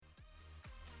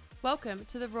Welcome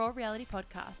to the Raw Reality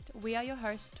Podcast. We are your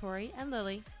hosts, Tori and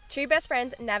Lily. Two best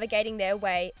friends navigating their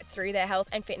way through their health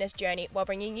and fitness journey while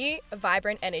bringing you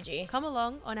vibrant energy. Come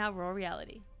along on our Raw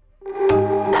Reality.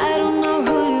 I don't know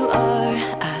who you are,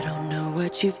 I don't know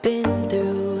what you've been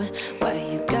through, why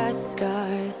you got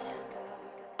scars.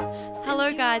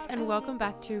 Hello guys and welcome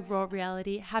back to Raw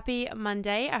Reality. Happy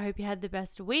Monday. I hope you had the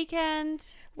best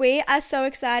weekend. We are so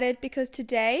excited because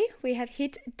today we have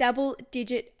hit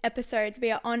double-digit episodes.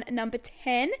 We are on number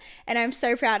 10 and I'm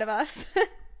so proud of us.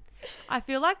 I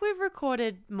feel like we've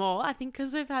recorded more, I think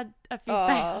because we've had a few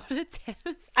failed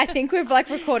attempts. I think we've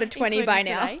recorded 20 by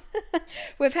now.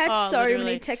 We've had so literally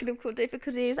many technical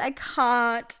difficulties. I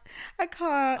can't.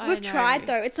 We've tried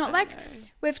though. It's not like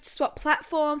we've swapped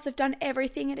platforms, we've done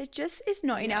everything and it just is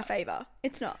not in our favour.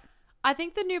 It's not. I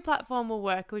think the new platform will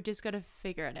work. We just got to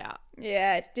figure it out.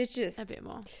 Yeah, it's just a bit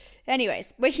more.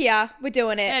 Anyways, we're here. We're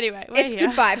doing it. Anyway, it's here.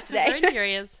 Good vibes today. Very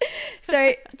curious.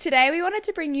 So today we wanted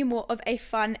to bring you more of a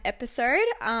fun episode.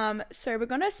 So we're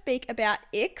going to speak about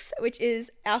Icks, which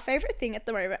is our favourite thing at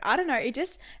the moment. I don't know. It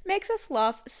just makes us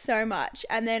laugh so much.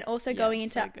 And then also going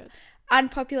into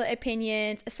unpopular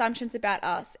opinions, assumptions about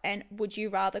us, and would you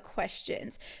rather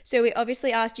questions. So we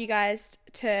obviously asked you guys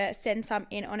to send some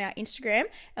in on our Instagram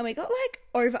and we got like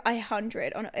over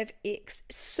 100 of Icks.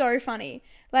 So funny.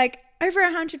 Like over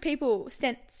 100 people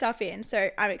sent stuff in. So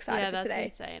I'm excited for today. Yeah,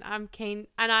 that's insane. I'm keen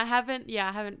and I haven't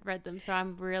read them. So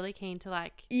I'm really keen to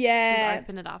just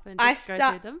open it up and just go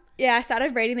through them. Yeah, I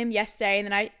started reading them yesterday and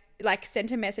then I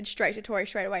sent a message straight to Tori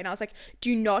straight away and I was like,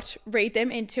 do not read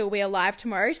them until we are live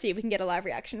tomorrow, see if we can get a live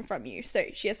reaction from you. So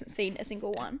she hasn't seen a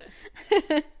single one.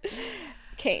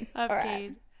 Keen. I'm all right.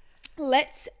 keen.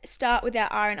 Let's start with our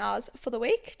R&Rs for the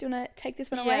week. Do you want to take this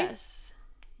one away? Yes.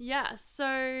 Yeah.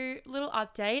 So little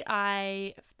update.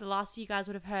 The last you guys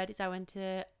would have heard is I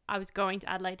was going to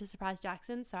Adelaide to surprise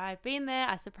Jackson. So I've been there,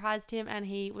 I surprised him and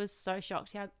he was so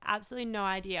shocked. He had absolutely no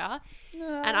idea.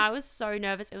 And I was so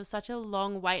nervous. It was such a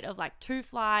long wait of 2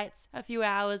 flights, a few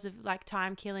hours of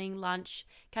time killing, lunch,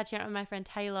 catching up with my friend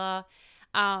Taylor,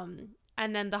 and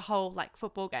then the whole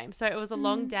football game. So it was a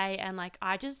long day and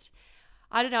I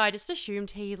don't know, I just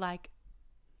assumed he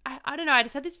I don't know, I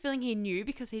just had this feeling he knew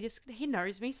because he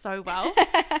knows me so well.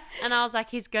 And I was like,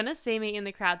 he's gonna see me in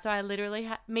the crowd. So I literally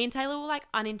me and Taylor were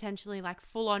unintentionally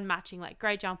full on matching,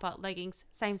 grey jumper, leggings,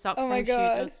 same socks, same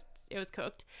shoes. It was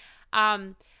cooked. But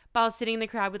I was sitting in the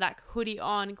crowd with hoodie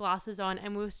on, glasses on,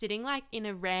 and we were sitting in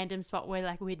a random spot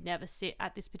where we'd never sit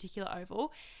at this particular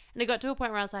oval. And it got to a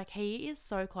point where I was like, he is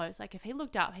so close. If he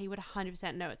looked up, he would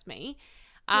 100% know it's me.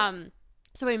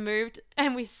 So we moved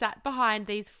and we sat behind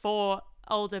these 4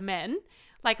 older men,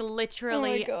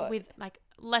 literally with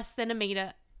less than a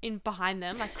meter in behind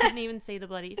them. Couldn't even see the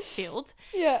bloody field.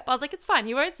 Yeah. But I was like, it's fine.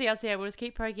 He won't see us here. We'll just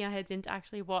keep poking our heads in to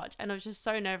actually watch. And it was just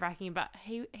so nerve-wracking. But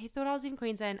he thought I was in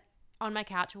Queensland on my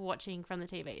couch watching from the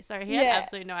TV. So he had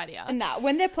absolutely no idea. Nah,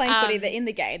 when they're playing footy, they're in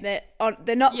the game. They're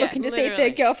not looking to see if their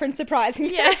girlfriend's surprising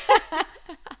them. Yeah.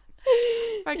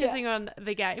 Focusing on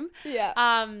the game.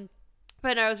 Yeah.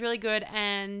 But no, it was really good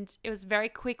and it was a very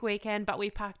quick weekend, but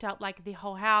we packed up the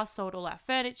whole house, sold all our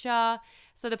furniture.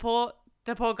 So the poor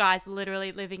guy's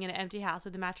literally living in an empty house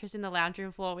with a mattress in the lounge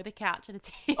room floor with a couch and a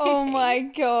TV. Oh my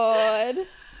God.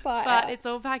 Fire. But it's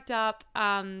all packed up.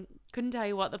 Couldn't tell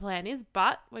you what the plan is,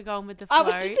 but we're going with the flow. I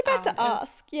was just about to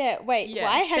ask.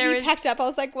 Why have you packed up? I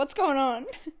was like, what's going on?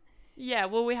 Yeah,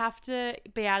 well, we have to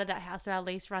be out of that house so our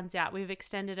lease runs out. We've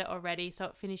extended it already, so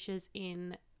it finishes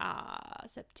in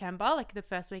September, the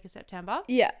first week of September.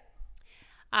 Yeah.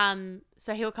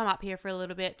 So he'll come up here for a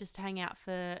little bit just to hang out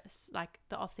for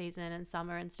the off season and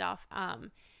summer and stuff. And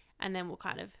then we'll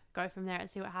kind of go from there and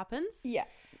see what happens. Yeah.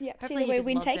 Yeah. Hopefully see the way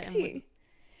wind takes you.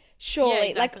 Surely.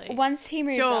 Yeah, exactly. Once he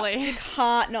moves up, you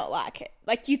can't not like it.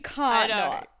 You can't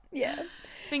not. Yeah.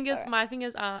 My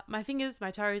fingers,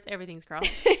 my toes, everything's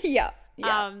crossed. Yeah.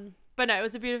 But no, it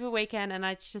was a beautiful weekend and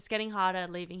it's just getting harder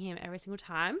leaving him every single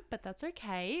time, but that's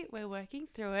okay. We're working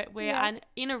through it. We're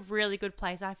in a really good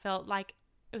place. I felt like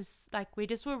it was we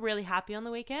just were really happy on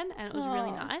the weekend and it was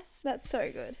really nice. That's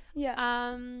so good. Yeah.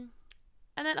 And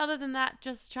then other than that,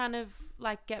 just trying to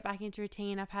get back into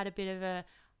routine. I've had a bit of a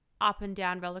up and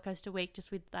down roller coaster week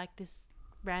just with this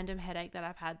random headache that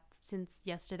I've had since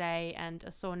yesterday and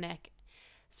a sore neck.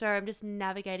 So I'm just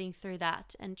navigating through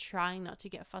that and trying not to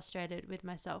get frustrated with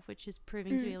myself, which is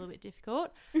proving to be a little bit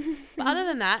difficult. But other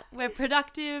than that, we're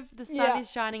productive. The sun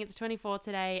is shining. It's 24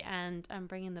 today and I'm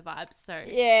bringing the vibes. So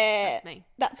that's me.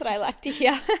 That's what I like to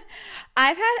hear.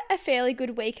 I've had a fairly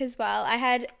good week as well. I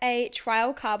had a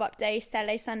trial carb up day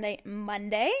Saturday, Sunday,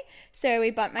 Monday. So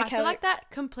we bumped my I feel like that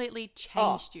completely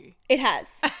changed you. It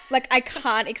has. Like, I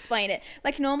can't explain it.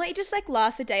 Like, normally it just like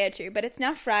lasts a day or two, but it's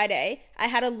now Friday. I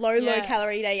had a low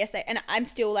calorie day yesterday and I'm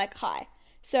still like high.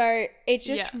 So it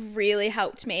just really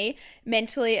helped me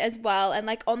mentally as well. And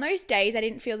like on those days I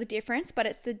didn't feel the difference, but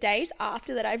it's the days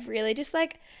after that I've really just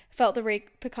like felt the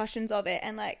repercussions of it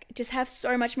and like just have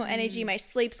so much more energy. My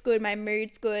sleep's good, my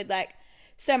mood's good, like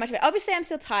so much better. Obviously I'm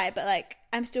still tired, but like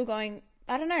I'm still going,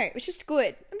 I don't know, it's just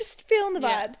good. I'm just feeling the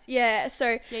vibes. Yeah.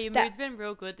 So your mood's been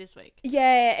real good this week.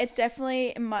 Yeah, it's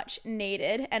definitely much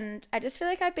needed. And I just feel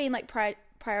like I've been like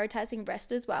prioritizing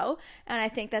rest as well, and I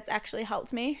think that's actually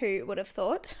helped me. Who would have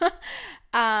thought?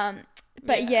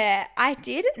 But yeah, I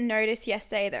did notice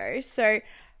yesterday though, so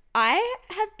I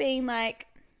have been like,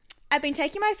 I've been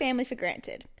taking my family for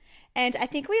granted, and I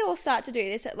think we all start to do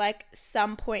this at like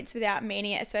some points without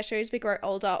meaning it, especially as we grow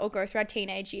older or go through our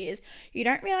teenage years. You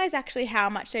don't realize actually how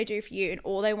much they do for you, and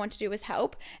all they want to do is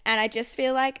help. And I just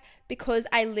feel like because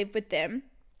I live with them,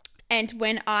 and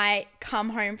when I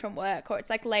come home from work or it's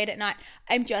like late at night,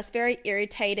 I'm just very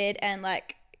irritated and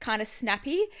like kind of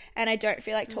snappy and I don't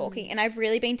feel like talking. And I've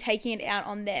really been taking it out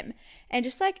on them. And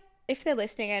just like, if they're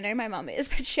listening, I know my mum is,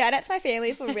 but shout out to my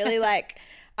family for really like,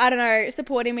 I don't know,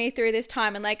 supporting me through this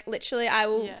time. And like literally I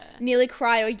will nearly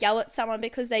cry or yell at someone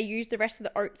because they use the rest of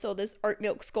the oats or this oat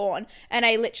milk's gone. And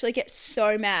I literally get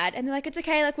so mad. And they're like, it's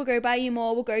okay, like we'll go buy you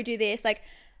more, we'll go do this. Like,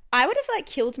 I would have like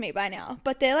killed me by now,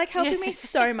 but they're like helping me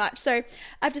so much. So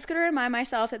I've just got to remind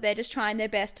myself that they're just trying their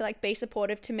best to like be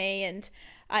supportive to me, and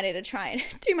I need to try and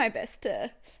do my best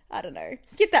to, I don't know,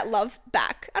 give that love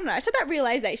back. I don't know. I had that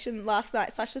realization last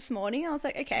night / this morning. I was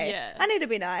like, okay, I need to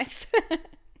be nice.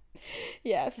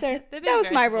 So that was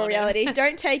my raw reality.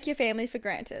 Don't take your family for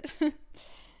granted.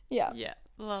 Yeah,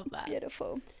 love that.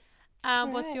 Beautiful.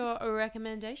 What's your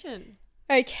recommendation?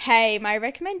 Okay, my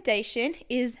recommendation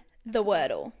is the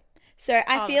Wordle. So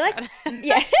I feel like, oh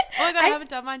my god, I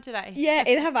haven't done mine today. Yeah,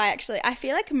 either have I actually. I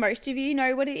feel like most of you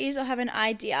know what it is or have an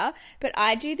idea, but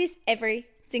I do this every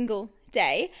single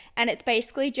day, and it's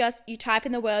basically just you type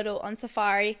in the Wordle on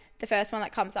Safari, the first one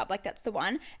that comes up, like that's the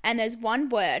one, and there's one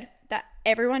word that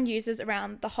everyone uses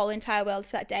around the whole entire world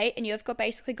for that day, and you've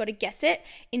basically got to guess it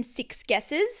in 6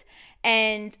 guesses,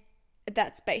 and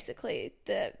that's basically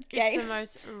the game. It's the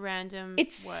most random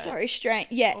It's words. so strange.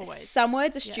 Yeah, Always. Some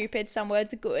words are stupid, some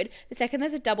words are good. The second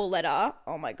there's a double letter,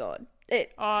 oh my god,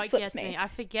 it flips gets me. I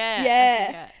forget.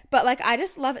 Yeah, but like I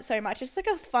just love it so much. It's like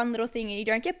a fun little thing, and you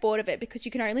don't get bored of it because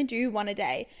you can only do one a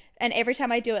day. And every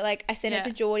time I do it, like I send it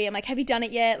to Geordie. I'm like, have you done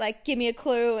it yet? Like, give me a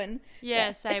clue. And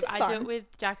same. I do it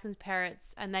with Jackson's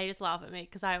parrots, and they just laugh at me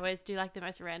because I always do like the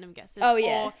most random guesses. Oh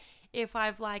yeah. Or if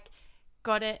I've like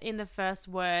got it in the first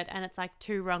word and it's like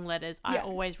 2 wrong letters, I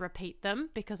always repeat them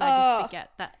because I just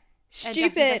forget that. And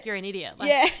Stupid. Jackson's like, you're an idiot.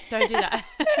 Like, don't do that.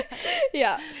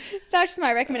 Yeah. That's just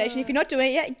my recommendation. If you're not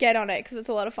doing it yet, get on it because it's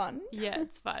a lot of fun. Yeah,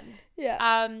 it's fun.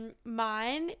 Yeah.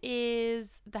 Mine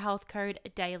is the Health Code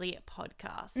Daily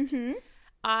podcast. Mm-hmm.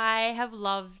 I have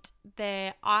loved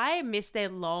I miss their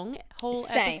long haul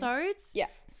episodes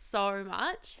so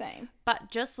much. Same. But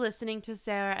just listening to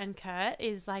Sarah and Kurt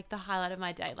is like the highlight of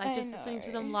my day. Like just listening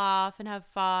to them laugh and have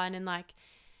fun, and like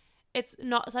it's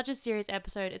not such a serious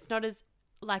episode. It's not as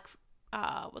like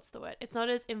what's the word? It's not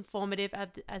as informative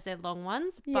as their long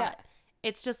ones, but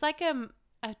it's just like a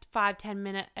 5-10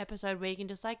 minute episode where you can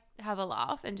just like have a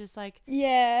laugh and just like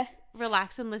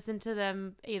relax and listen to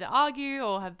them either argue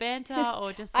or have banter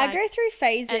or just like, I go through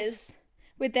phases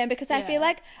with them because I feel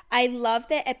like I love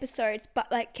their episodes,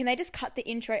 but like can they just cut the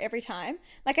intro every time?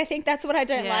 Like I think that's what I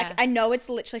don't like. I know it's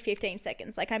literally 15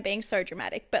 seconds, like I'm being so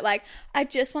dramatic, but like I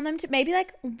just want them to maybe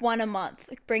like one a month,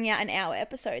 like bring out an hour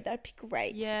episode. That'd be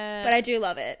great. But I do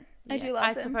love it. I do love them.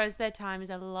 I suppose their time is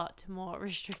a lot more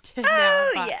restricted now.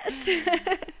 Oh, yes.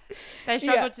 They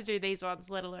struggle to do these ones,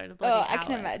 let alone a bloody hour. I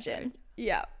can imagine. Episode.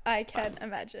 Yeah, I can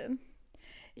imagine.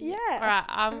 Yeah. All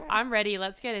right, I'm ready.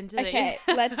 Let's get into this. Okay,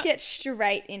 let's get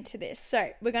straight into this.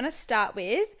 So we're going to start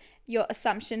with your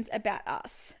assumptions about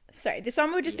us. So this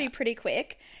one will just be pretty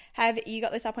quick. Have you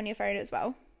got this up on your phone as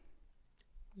well?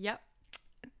 Yep.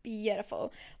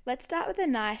 Beautiful. Let's start with a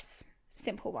nice,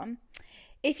 simple one.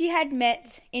 If you had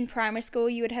met in primary school,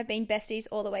 you would have been besties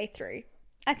all the way through.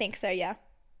 I think so, yeah.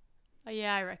 Oh,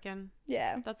 yeah, I reckon.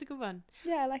 Yeah. That's a good one.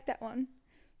 Yeah, I like that one.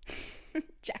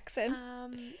 Jackson.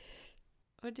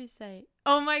 What did you say?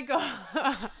 Oh my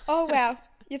God. Oh, wow.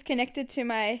 You've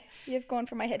gone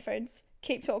from my headphones.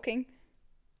 Keep talking.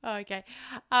 Oh, okay.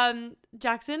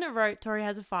 Jackson wrote Tori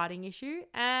has a farting issue,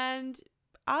 and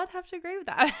I'd have to agree with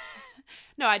that.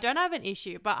 No, I don't have an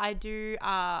issue, but I do,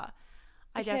 I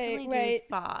definitely do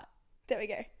fart. There we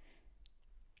go.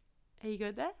 Are you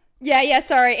good there? Yeah,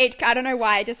 sorry. I don't know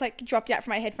why. It just like dropped out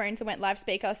from my headphones and went live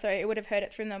speaker, so it would have heard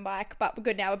it through the mic, but we're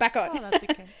good now. We're back on. Oh, that's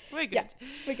okay. We're good. Yeah,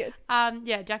 we're good.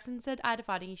 Yeah, Jackson said I had a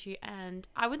farting issue, and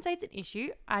I wouldn't say it's an issue.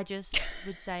 I just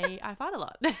would say I fart a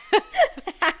lot.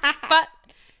 But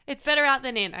it's better out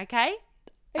than in, okay?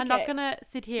 I'm not going to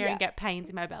sit here and get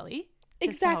pains in my belly.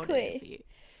 Exactly. For you.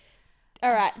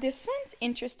 All right, this one's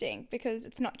interesting because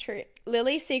it's not true.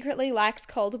 Lily secretly likes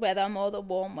cold weather more than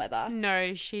warm weather.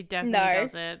 No, she definitely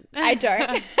doesn't. I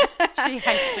don't. She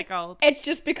hates the cold. It's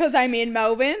just because I'm in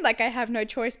Melbourne. Like, I have no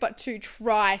choice but to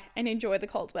try and enjoy the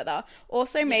cold weather.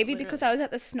 Also, maybe because I was at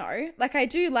the snow. Like, I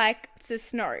do like the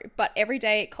snow, but every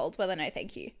day cold weather, no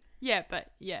thank you. Yeah,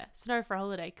 but snow for a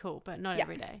holiday, cool, but not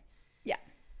every day. Yeah.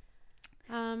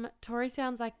 Tori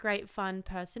sounds like great fun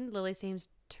person. Lily seems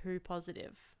too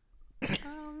positive.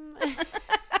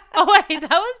 Oh wait,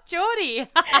 that was Geordie.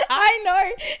 I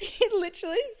know. He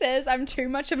literally says I'm too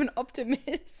much of an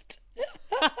optimist.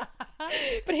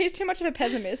 But he's too much of a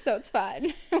pessimist, so it's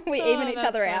fine. We even each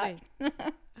other out.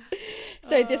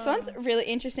 So this one's really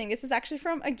interesting. This is actually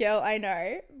from a girl I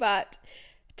know, but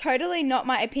totally not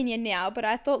my opinion now, but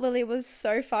I thought Lily was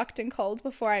so fucked and cold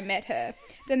before I met her.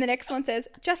 Then the next one says,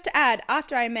 just to add,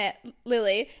 after I met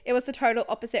Lily, it was the total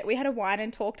opposite. We had a wine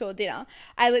and talked all dinner.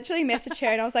 I literally messaged her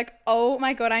and I was like, oh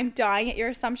my God, I'm dying at your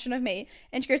assumption of me.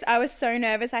 And she goes, I was so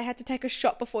nervous I had to take a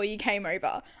shot before you came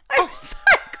over. I was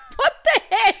like, what the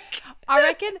heck? I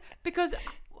reckon because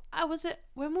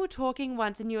when we were talking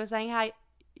once and you were saying how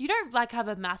you don't like have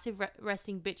a massive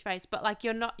resting bitch face, but like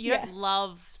you don't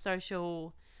love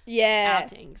social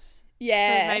outings.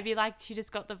 Yeah. So maybe like she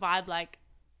just got the vibe like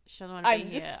she doesn't want to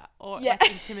be here or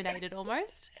like intimidated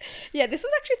almost. Yeah, this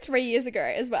was actually 3 years ago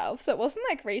as well. So it wasn't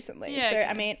like recently. Yeah, so okay.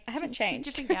 I mean, I haven't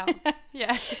changed. She's a different gal.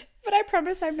 Yeah. But I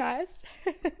promise I'm nice.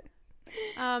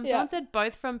 Someone said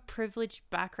both from privileged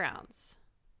backgrounds.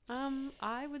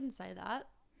 I wouldn't say that.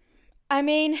 I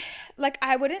mean, like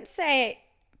I wouldn't say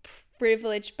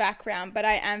privileged background, but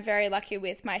I am very lucky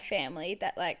with my family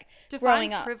that like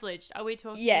growing up. Privileged. Are we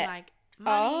talking like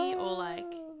money or like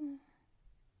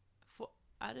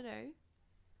I don't know.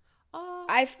 Oh,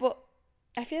 I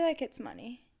feel like it's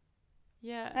money.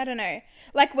 Yeah. I don't know.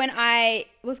 Like when I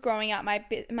was growing up,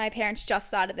 my parents just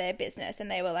started their business and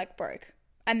they were like broke,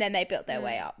 and then they built their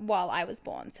way up while I was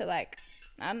born. So like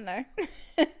I don't know.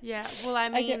 Yeah. Well, I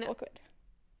mean, I get awkward.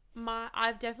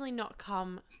 I've definitely not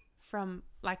come from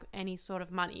like any sort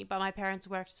of money, but my parents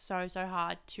worked so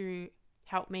hard to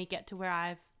help me get to where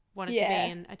I've wanted to be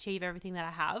and achieve everything that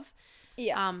I have.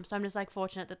 Yeah. So I'm just like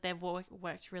fortunate that they've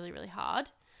worked really, really hard.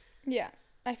 Yeah.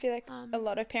 I feel like a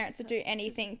lot of parents would do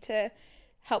anything to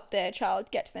help their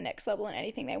child get to the next level in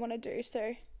anything they want to do.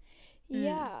 So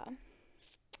yeah.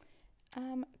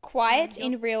 Quiet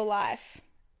in real life.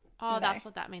 Oh, that's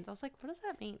what that means. I was like, what does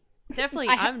that mean? Definitely,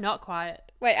 I'm not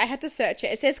quiet. Wait, I had to search it.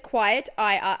 It says quiet,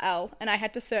 IRL, and I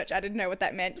had to search. I didn't know what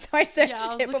that meant, so I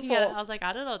searched it before. I was like,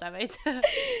 I don't know what that means.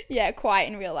 Yeah, quiet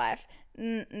in real life.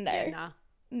 No. Yeah,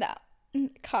 nah.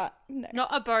 Can't. No.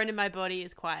 Not a bone in my body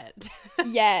is quiet.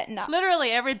 Yeah, no.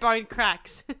 Literally, every bone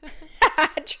cracks.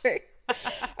 True.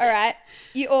 All right.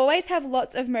 You always have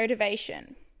lots of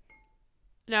motivation.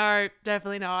 No,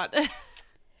 definitely not.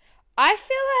 I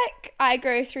feel like I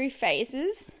go through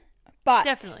phases, but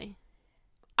definitely.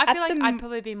 I feel like I'd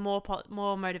probably be more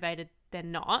motivated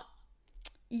than not.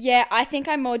 Yeah, I think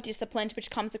I'm more disciplined, which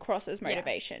comes across as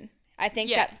motivation. Yeah. I think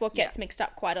that's what gets mixed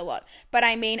up quite a lot. But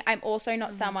I mean, I'm also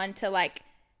not someone to like,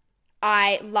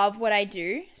 I love what I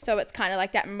do. So it's kind of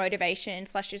like that motivation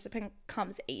 / discipline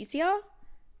comes easier.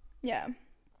 Yeah.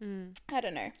 I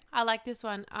don't know. I like this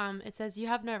one. It says you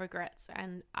have no regrets,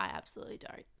 and I absolutely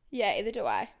don't. Yeah, either do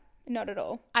I. Not at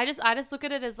all. I just look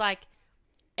at it as like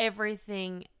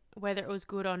everything, whether it was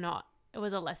good or not, it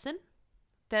was a lesson.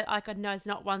 That like I know it's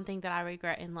not one thing that I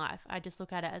regret in life. I just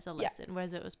look at it as a lesson,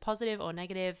 whether it was positive or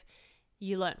negative,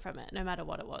 you learnt from it, no matter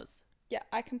what it was. Yeah,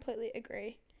 I completely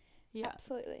agree. Yeah,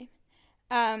 absolutely.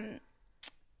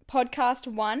 Podcast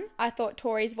 1, I thought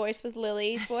Tori's voice was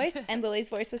Lily's voice and Lily's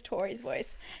voice was Tori's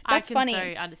voice. That's funny. I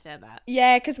can so understand that.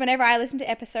 Yeah, because whenever I listen to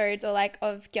episodes or like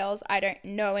of girls I don't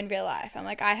know in real life, I'm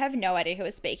like, I have no idea who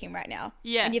is speaking right now.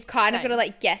 Yeah. And you've kind of got to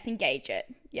like guess and gauge it.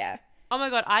 Yeah. Oh my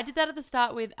God, I did that at the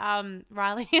start with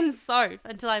Riley and Soph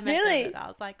until I met them. And I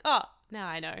was like, oh, now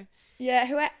I know.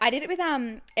 Yeah, I did it with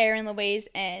Erin Louise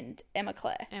and Emma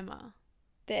Claire. Emma.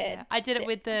 They're, Yeah. I did it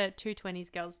with the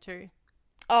 220s girls too.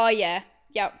 Oh, yeah.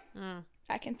 Yep. Mm.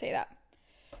 I can see that.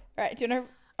 All right. Do you want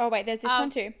to... Oh, wait. There's this one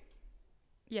too.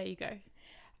 Yeah, you go.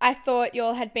 I thought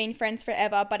y'all had been friends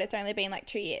forever, but it's only been like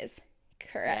 2 years.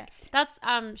 Correct. Yeah.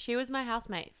 That's she was my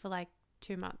housemate for like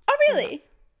 2 months. Oh, really? Months.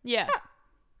 Yeah. Oh,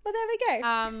 well, there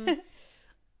we go.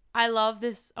 I love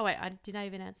this. Oh wait, did I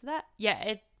even answer that?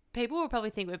 Yeah, people will probably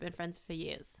think we've been friends for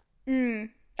years.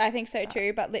 I think so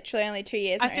too, but literally only 2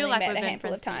 years. And I feel only like met we've a been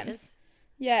handful of friends for times.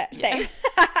 Yeah, same.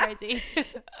 Crazy.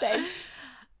 Same.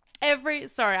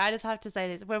 Sorry, I just have to say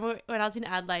this. When I was in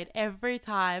Adelaide, every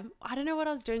time, I don't know what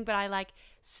I was doing, but I like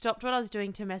stopped what I was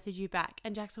doing to message you back.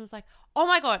 And Jackson was like, "Oh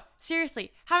my God,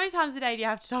 seriously, how many times a day do you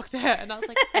have to talk to her?" And I was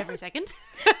like, every second.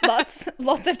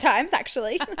 Lots of times,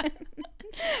 actually.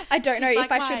 I don't know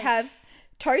if I should have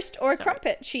toast or a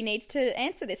crumpet. She needs to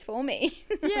answer this for me.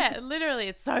 Yeah, literally,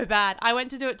 it's so bad. I went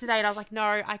to do it today and I was like,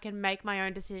 no, I can make my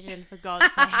own decision, for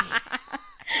God's sake.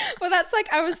 Well, that's like,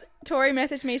 Tori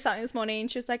messaged me something this morning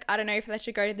and she was like, I don't know if I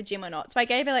should go to the gym or not. So I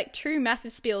gave her like 2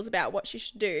 massive spiels about what she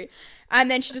should do. And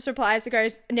then she just replies and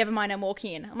goes, never mind, I'm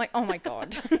walking in. I'm like, oh my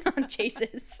God.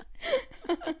 Jesus.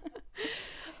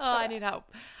 I need help.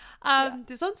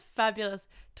 This one's fabulous.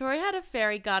 Tori had a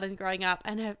fairy garden growing up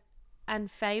and her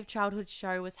fave childhood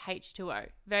show was H2O.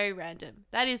 Very random.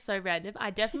 That is so random.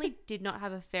 I definitely did not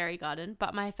have a fairy garden,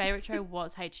 but my favorite show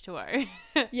was H2O.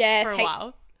 Yes. For a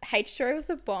while. H2O was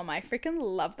the bomb. I freaking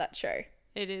love that show.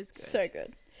 It is good. So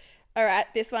good. All right,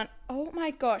 this one. Oh my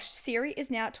gosh, Siri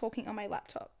is now talking on my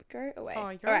laptop. Go away. Oh,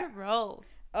 you're on a roll.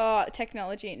 Oh,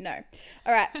 technology. No.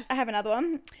 All right, I have another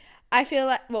one. I feel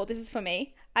like, well, this is for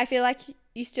me. I feel like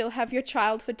you still have your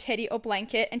childhood teddy or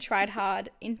blanket and tried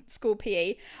hard in school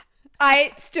PE.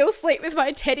 I still sleep with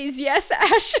my teddies. Yes,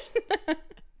 Ash.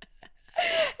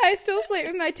 I still sleep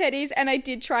with my teddies and I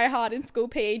did try hard in school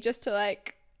PE just to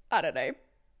like, I don't know,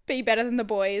 be better than the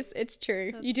boys. It's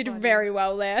true. That's you did funny. very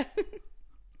well there.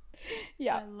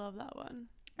 Yeah. I love that one.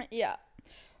 Yeah.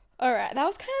 All right. That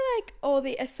was kind of like all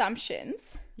the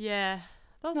assumptions. Yeah.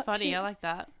 That was Not funny. too- I like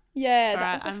that. Yeah. All That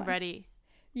right, was I'm fun. ready.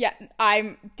 Yeah.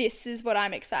 This is what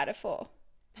I'm excited for.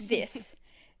 This.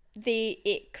 The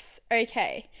Icks.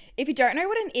 Okay. If you don't know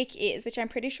what an ick is, which I'm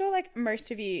pretty sure like most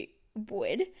of you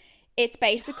would, it's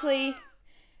basically...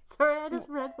 Sorry, I just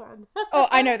read one. Oh,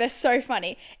 I know. They're so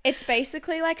funny. It's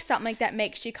basically like something that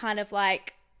makes you kind of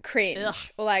like cringe Ugh.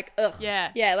 or like, ugh.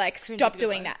 Yeah. Yeah, like Cringe stop is a good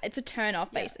doing word. that. It's a turn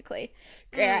off basically.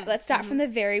 All right, let's start from the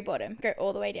very bottom. Go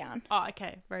all the way down. Oh,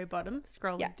 okay. Very bottom.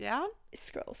 Scrolling Yeah. down.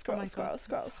 Scroll, Oh scroll, my scroll, God,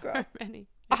 scroll, there's scroll. So many.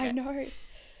 I Okay. know. Okay,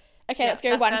 Yeah, let's go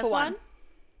that one first for one.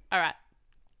 All right.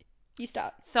 You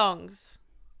start. Thongs.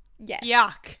 Yes.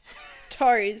 Yuck.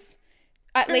 Toes.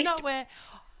 At Do least. not wear.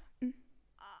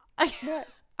 What?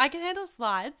 I can handle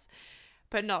slides,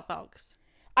 but not thongs.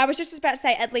 I was just about to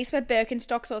say, at least wear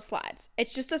Birkenstocks or slides.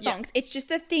 It's just the Yeah. thongs. It's just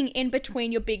the thing in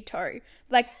between your big toe.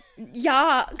 Like,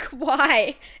 yuck.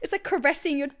 Why? It's like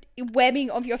caressing your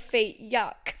webbing of your feet.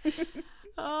 Yuck.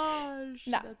 Oh,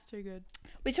 No. that's too good.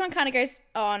 Which one kind of goes,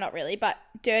 oh, not really, but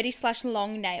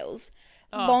dirty/long nails.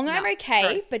 Oh, Long no, I'm okay,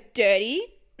 gross. but dirty?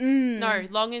 No,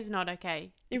 long is not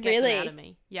okay. Get them Really? out of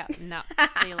me. Yeah, no.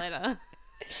 See you later.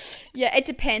 Yeah, it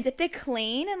depends. If they're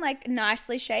clean and like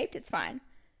nicely shaped, it's fine.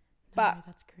 But No,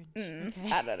 that's cringe.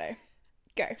 Okay. I don't know.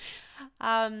 Go.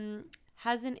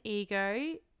 Has an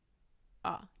ego.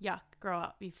 Oh, yuck. Grow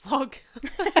up, you flog.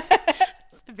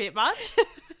 It's a bit much.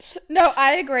 No,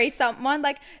 I agree. Someone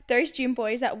like those gym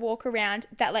boys that walk around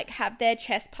that like have their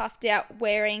chest puffed out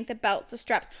wearing the belts or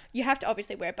straps. You have to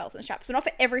obviously wear belts and straps. So not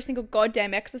for every single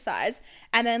goddamn exercise.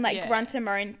 And then like Yeah. grunt and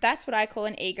moan. That's what I call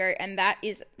an ego. And that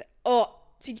is, oh,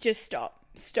 so just stop.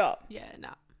 Stop. Yeah, no.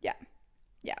 Yeah.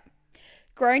 Yeah.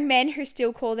 Grown men who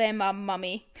still call their mum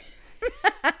mummy.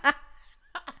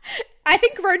 I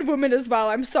think grown women as well.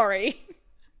 I'm sorry.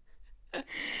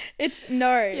 It's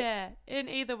no. Yeah, in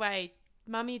either way,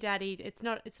 mummy, daddy, it's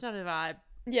not a vibe.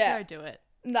 Yeah. Don't do it.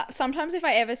 No, sometimes if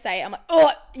I ever say it, I'm like,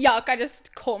 oh, yuck. I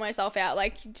just call myself out.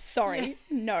 Like, sorry.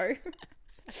 No.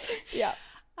 Yeah.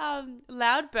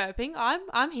 Loud burping,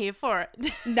 I'm here for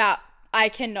it. Nah, I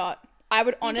cannot. I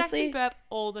would You honestly... Jackson burp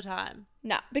all the time.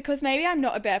 Nah, because maybe I'm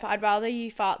not a burper. I'd rather you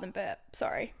fart than burp.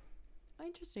 Sorry. Oh,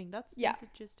 interesting. That's Yeah.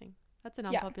 interesting. That's an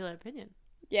Yeah. unpopular opinion.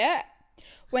 Yeah.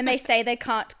 When they say they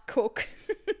can't cook.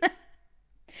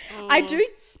 Oh. I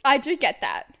do get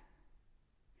that.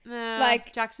 Nah,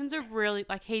 Like- Jackson's a really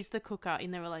he's the cooker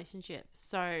in the relationship.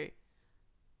 So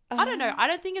I don't know. I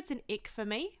don't think it's an ick for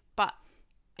me, but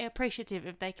appreciative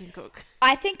if they can cook.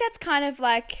 I think that's kind of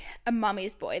like a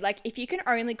mummy's boy. Like, if you can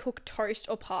only cook toast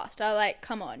or pasta, like,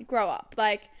 come on, grow up.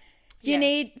 Like, you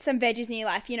need some veggies in your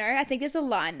life, you know? I think there's a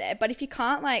line there. But if you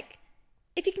can't, like,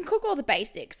 if you can cook all the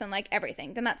basics and, like,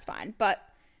 everything, then that's fine. But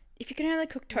if you can only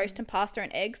cook toast and pasta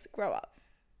and eggs, grow up.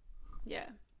 Yeah.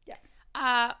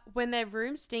 Yeah. When their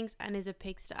room stinks and is a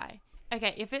pigsty.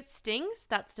 Okay, if it stings,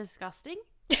 that's disgusting.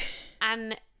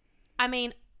 And, I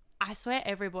mean, I swear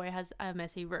every boy has a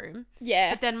messy room.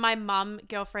 Yeah. But then my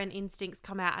girlfriend instincts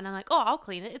come out and I'm like, oh, I'll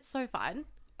clean it. It's so fun.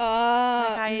 Oh,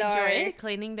 Like, I no. enjoy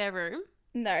cleaning their room.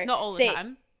 No. Not all the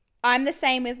time. I'm the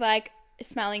same with, like,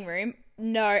 smelling room.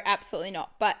 No, absolutely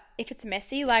not. But if it's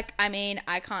messy, like, I mean,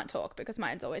 I can't talk because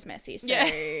mine's always messy. So,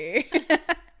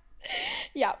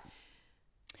 yeah.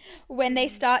 When they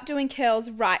start doing curls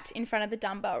right in front of the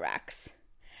dumbbell racks.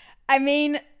 I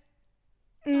mean,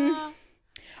 I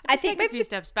think take maybe a few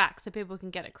steps back so people can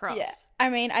get across. Yeah. I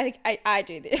mean, I think I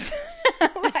do this.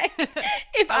 Like,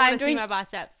 if I'm I'm doing see my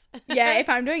biceps. if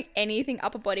I'm doing anything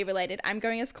upper body related, I'm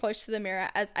going as close to the mirror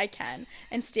as I can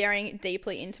and staring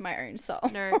deeply into my own soul.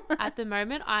 No, at the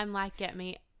moment, I'm like, get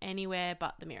me anywhere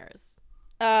but the mirrors.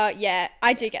 Yeah,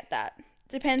 I do get that.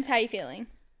 Depends how you're feeling.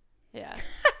 Yeah.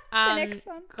 The next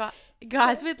one.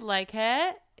 Guys with leg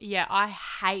hair. Yeah, I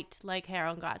hate leg hair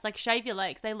on guys. Like, shave your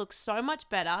legs. They look so much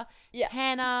better. Yeah.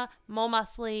 Tanner, more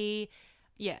muscly.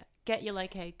 Yeah, get your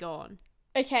leg hair gone.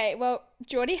 Okay, well,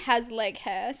 Geordie has leg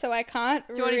hair, so I can't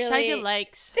Geordie, really... shave your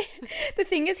legs. The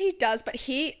thing is, he does, but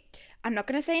I'm not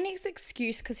going to say an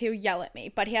excuse because he'll yell at me,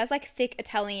 but he has, like, thick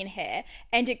Italian hair,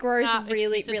 and it grows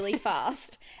really, excuses. really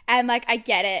fast. And, like, I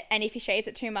get it, and if he shaves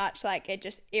it too much, like, it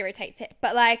just irritates it.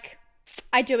 But, like,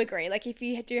 I do agree. Like, if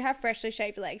you do have freshly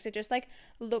shaved legs, it just, like,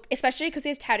 look... Especially because he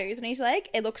has tattoos on his leg,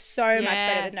 it looks so much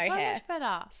better with no hair. So much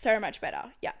better. So much better,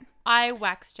 yeah. I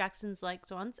waxed Jackson's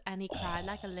legs once, and he cried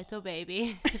like a little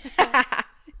baby.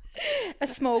 A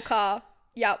small car.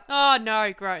 Yep. Oh,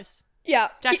 no, gross. Yeah.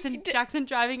 Jackson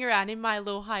driving around in my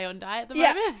little Hyundai at the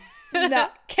Yeah. moment. No,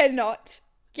 cannot.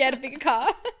 Get a bigger car.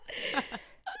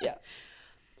 Yeah.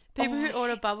 People who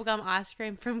order bubblegum ice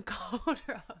cream from Cold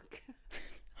Rock.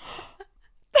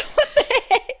 What the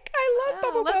heck? I love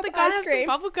Oh, let the bubblegum guy ice have cream.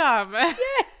 some bubblegum.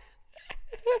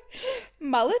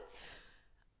 Mullets?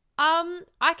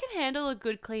 I can handle a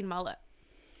good clean mullet.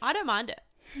 I don't mind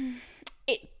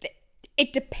it.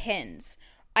 It depends.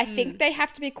 I think they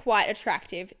have to be quite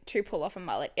attractive to pull off a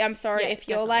mullet. I'm sorry, Yeah, if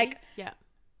you're definitely. like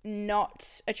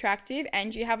not attractive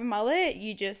and you have a mullet,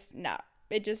 you just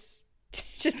it just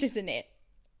isn't it.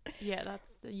 Yeah,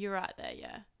 you're right there.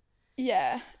 Yeah.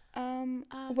 Yeah.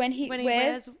 When he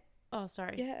wears oh,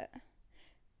 sorry. yeah.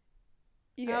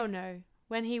 You go. Oh no.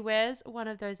 When he wears one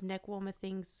of those neck warmer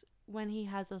things when he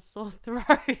has a sore throat.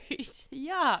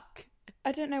 Yuck.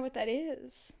 I don't know what that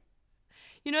is.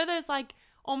 You know, there's like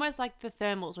almost like the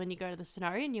thermals when you go to the snow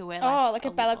and you wear Like a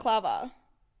long- balaclava.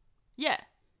 Yeah.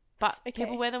 But Okay.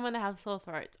 people wear them when they have sore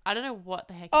throats. I don't know what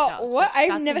the heck Oh, it does. what? but I've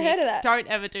that's never a heard myth. of that. Don't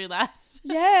ever do that.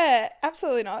 Yeah,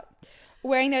 absolutely not.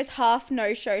 Wearing those half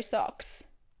no-show socks.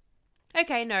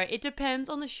 Okay, no, it depends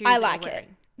on the shoes I that like you're it.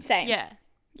 wearing. Same. Yeah.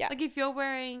 Yeah. Like if you're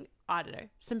wearing, I don't know,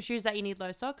 some shoes that you need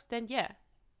low socks, then yeah,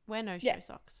 wear no Yeah. show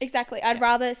socks. Exactly. I'd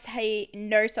rather say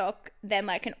no sock than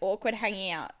like an awkward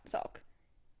hanging out sock.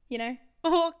 You know?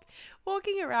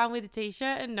 Walking around with a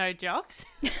t-shirt and no jocks.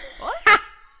 What?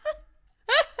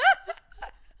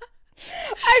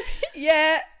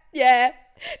 Yeah.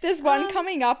 There's one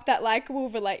coming up that like will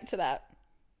relate to that.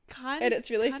 And it's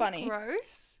really funny.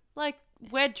 Gross. Like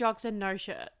wear jocks and no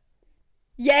shirt.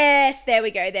 Yes, there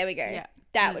we go. Yeah.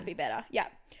 That would be better. Yeah.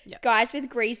 Yeah. Guys with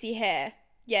greasy hair.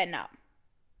 Yeah,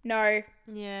 no.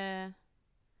 Yeah.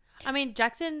 I mean,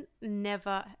 Jackson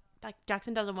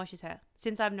doesn't wash his hair.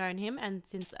 Since I've known him and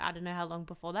since I don't know how long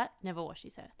before that, never washed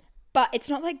his hair. But it's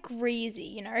not like greasy,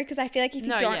 you know, because I feel like if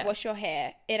you don't wash your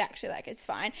hair, it actually like it's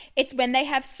fine. It's when they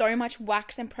have so much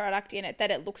wax and product in it that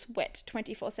it looks wet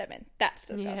 24/7. That's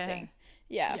disgusting.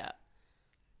 Yeah.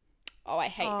 Oh, I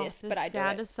hate this, but I do The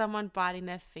sound it. of someone biting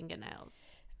their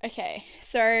fingernails. Okay,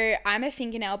 so I'm a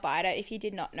fingernail biter, if you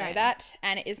did not know Same. that,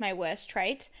 and it is my worst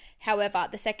trait. However,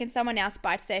 the second someone else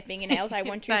bites their fingernails, I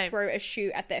want to Same. throw a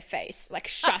shoe at their face. Like,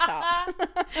 shut up.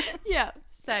 Yeah,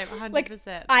 same, 100%.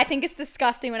 Like, I think it's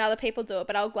disgusting when other people do it,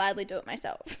 but I'll gladly do it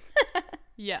myself.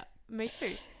 Yeah, me too.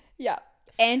 Yeah.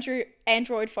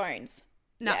 Android phones.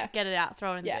 No, Yeah. get it out,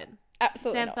 throw it in Yeah. the bin.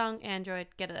 Absolutely not. Samsung, Android,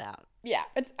 get it out. Yeah,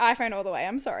 it's iPhone all the way.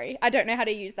 I'm sorry. I don't know how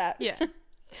to use that. Yeah.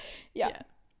 Yeah.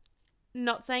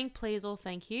 Not saying please or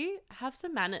thank you. Have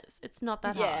some manners. It's not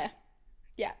that hard.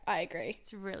 Yeah, I agree.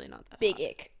 It's really not that Big hard.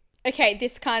 ick. Okay,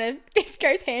 this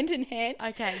goes hand in hand.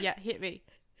 Okay, yeah, hit me.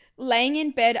 laying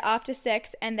in bed after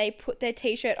sex and they put their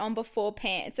t-shirt on before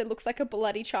pants. It looks like a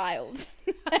bloody child.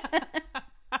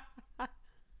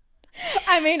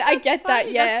 I mean, I get funny.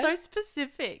 that, yeah. That's so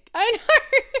specific. I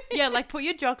know. Yeah, like put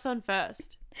your jocks on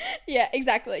first. Yeah,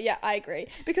 exactly. Yeah, I agree.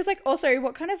 Because, like, also,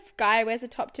 what kind of guy wears a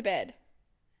top to bed?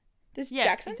 Does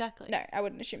Jackson? Exactly. No, I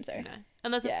wouldn't assume so. No,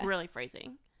 unless it's really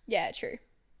freezing. Yeah, true.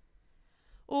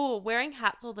 Oh, wearing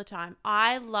hats all the time.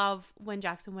 I love when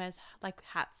Jackson wears like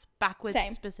hats backwards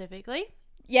specifically.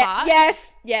 Yeah. But,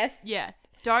 yes. Yeah.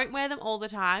 Don't wear them all the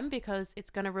time because it's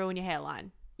going to ruin your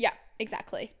hairline. Yeah,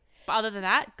 exactly. But other than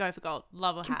that, go for gold.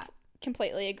 Love a hat.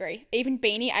 Completely agree. Even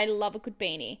beanie, I love a good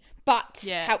beanie. But,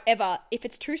 however, if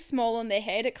it's too small on their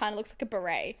head, it kind of looks like a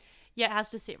beret. Yeah, it has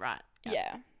to sit right. Yep.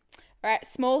 Yeah. All right,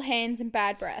 small hands and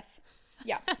bad breath.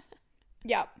 Yep.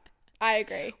 Yep. I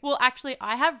agree. Well, actually,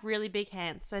 I have really big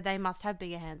hands, so they must have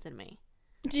bigger hands than me.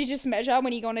 Do you just measure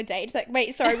when you go on a date? Like,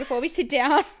 wait, sorry, before we sit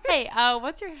down. Hey,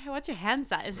 what's your hand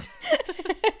size?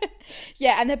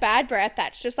 Yeah, and the bad breath,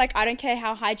 that's just like, I don't care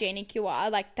how hygienic you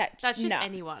are. Like, that's just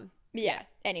anyone. Yeah,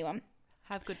 anyone.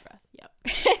 Have good breath.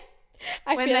 Yep.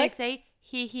 When they say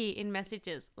he in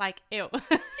messages, like, ew.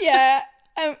 Yeah.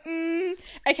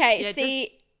 Okay, yeah,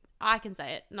 see. I can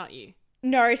say it, not you.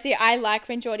 No, see, I like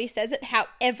when Geordie says it.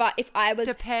 However, if I was...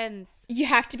 Depends. You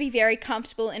have to be very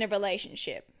comfortable in a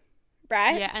relationship,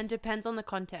 right? Yeah, and depends on the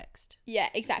context. Yeah,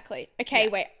 exactly. Okay,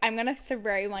 wait, I'm going to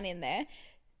throw one in there.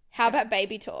 How about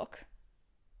baby talk?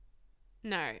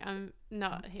 No, I'm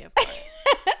not here for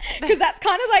it. Because that's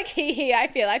kind of like he, I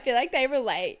feel like they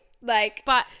relate. Like...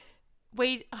 But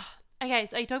we... okay,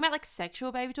 so are you talking about like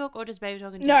sexual baby talk or just baby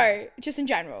talk in general? No, just in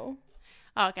general.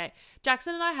 Oh, okay.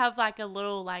 Jackson and I have like a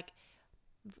little like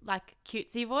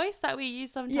cutesy voice that we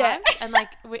use sometimes. Yeah. And like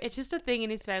it's just a thing in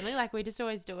his family. Like we just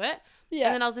always do it. Yeah.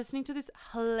 And then I was listening to this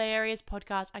hilarious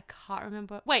podcast. I can't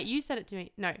remember. Wait, you said it to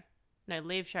me. No,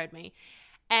 Liv showed me.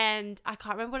 And I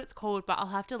can't remember what it's called, but I'll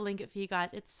have to link it for you guys.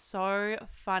 It's so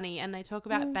funny. And they talk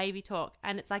about baby talk.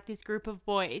 And it's like this group of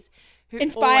boys who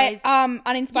uninspired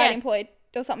employed.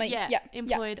 Or something. Yeah.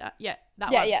 Employed.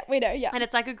 That one. Yeah, we know. Yeah. And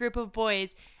it's like a group of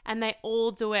boys and they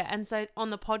all do it. And so on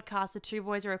the podcast, the two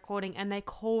boys are recording and they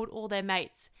called all their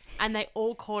mates and they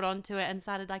all caught onto it and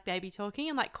started like baby talking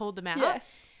and like called them out. Yeah.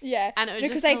 Yeah. And it was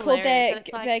because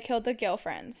just they killed their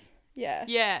girlfriends. Yeah.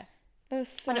 Yeah. It was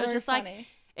so and it was just funny. Like,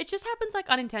 it just happens like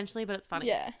unintentionally, but it's funny.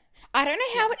 Yeah. I don't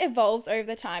know how it evolves over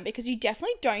the time because you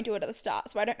definitely don't do it at the start.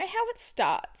 So I don't know how it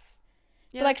starts.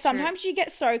 Yeah, but like sometimes you get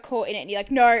so caught in it and you're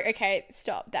like, no, okay,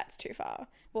 stop, that's too far.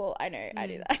 Well, I know I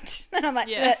do that. And I'm like,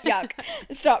 yuck,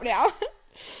 stop now.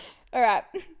 All right.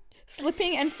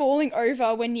 Slipping and falling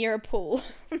over when near a pool.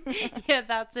 Yeah,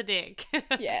 that's a dick.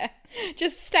 Yeah.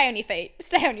 Just stay on your feet.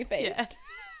 Yeah.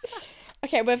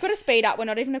 Okay, we've got to speed up. We're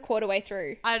not even a quarter way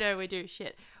through. I know, we do.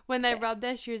 Shit. When they rub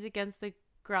their shoes against the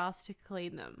grass to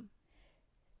clean them.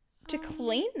 To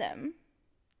clean them?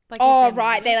 Like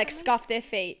right. They like scuff their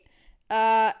feet.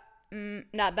 No,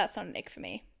 that's not an ick for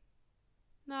me.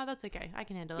 No, that's okay. I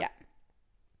can handle it. Yeah.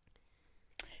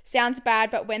 Sounds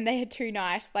bad, but when they're too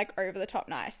nice, like over the top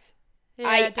nice.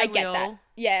 Yeah, I get that.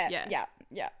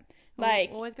 Yeah.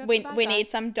 Like we need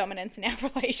some dominance in our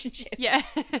relationships. Yeah.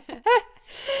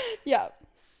 Yeah.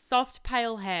 Soft,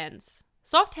 pale hands.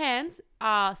 Soft hands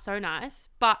are so nice,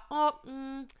 but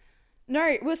no,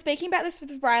 we were speaking about this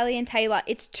with Riley and Taylor.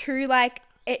 It's too like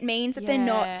it means that they're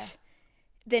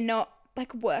not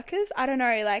like workers. I don't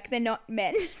know, like they're not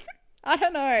men. I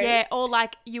don't know. Yeah, or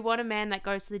like you want a man that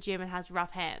goes to the gym and has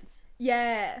rough hands.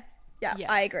 Yeah,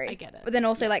 I agree. I get it. But then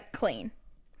also like clean.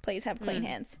 Please have clean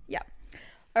hands. Yeah.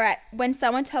 All right. When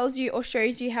someone tells you or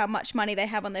shows you how much money they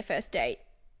have on their first date,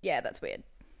 yeah, that's weird.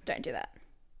 Don't do that.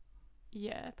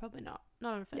 Yeah, probably not.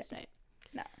 Not on a first date.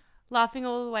 No. Laughing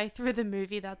all the way through the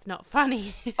movie, that's not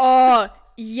funny. Oh,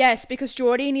 yes, because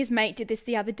Geordie and his mate did this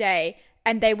the other day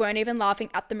and they weren't even laughing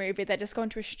at the movie. They just got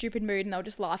into a stupid mood and they were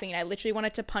just laughing and I literally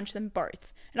wanted to punch them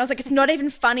both. And I was like, it's not even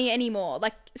funny anymore.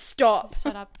 Like, stop.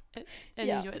 Shut up and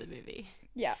enjoy the movie.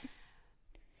 Yeah.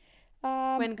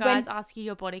 When guys ask you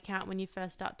your body count when you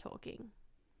first start talking.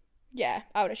 Yeah,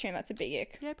 I would assume that's a big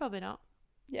ick. Yeah, probably not.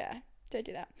 Yeah, don't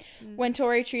do that. When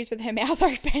Tori chews with her mouth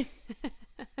open.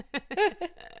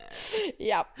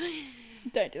 Yep.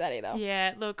 Don't do that either.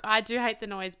 Yeah, look, I do hate the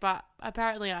noise, but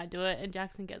apparently I do it and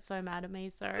Jackson gets so mad at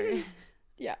me, so...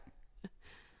 Yeah.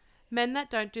 Men that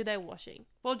don't do their washing.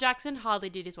 Well, Jackson hardly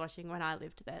did his washing when I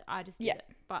lived there. I just did it,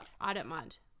 but I don't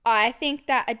mind. I think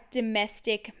that a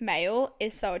domestic male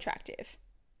is so attractive.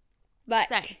 Like,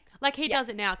 same. Like he does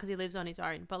it now because he lives on his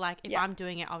own, but like if I'm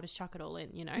doing it, I'll just chuck it all in,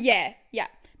 you know? Yeah.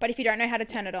 But if you don't know how to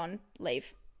turn it on,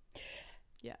 leave.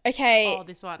 Yeah. Okay. Oh,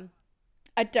 this one.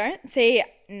 I don't see.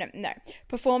 No.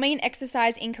 Performing an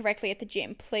exercise incorrectly at the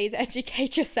gym. Please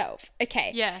educate yourself.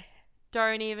 Okay. Yeah.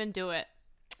 Don't even do it.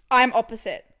 I'm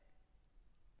opposite.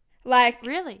 Like,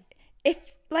 Really?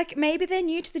 if, like, maybe they're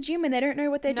new to the gym and they don't know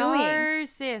what they're doing. No,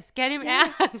 sis. Get him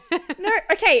out. No,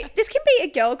 okay, this can be a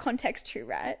girl context too,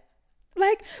 right?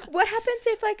 Like, what happens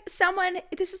if, like,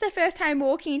 this is their first time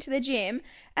walking into the gym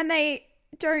and they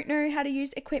don't know how to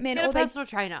use equipment? Get a or they, personal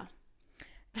trainer.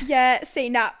 yeah, see,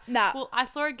 nah. Well, I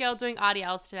saw a girl doing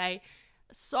RDLs today.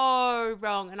 So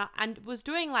wrong. And was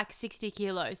doing like 60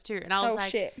 kilos too. And I was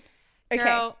like, shit. Okay.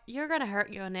 girl, you're going to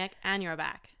hurt your neck and your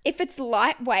back. If it's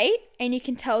lightweight and you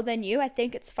can tell they're new, I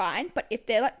think it's fine. But if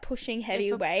they're, like, pushing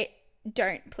heavy weight,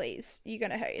 don't, please. You're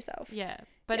going to hurt yourself. Yeah.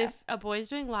 But if a boy's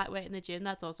doing lightweight in the gym,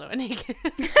 that's also a nick.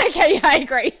 Okay, yeah, I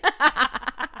agree.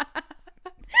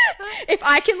 If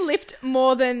I can lift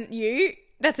more than you,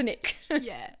 that's a nick.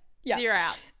 Yeah. Yeah. You're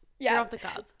out. Yeah. You're off the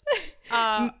cards.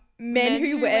 Men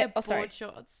who wear board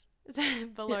shorts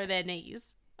below their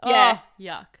knees. Yeah. Oh,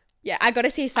 yuck. Yeah, I got to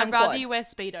see some I'd rather quad. you wear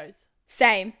Speedos.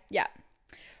 Same. Yeah.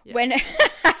 When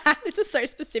this is so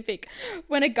specific.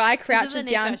 When a guy crouches This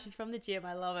is down. She's from the gym.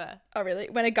 I love her. Oh, really?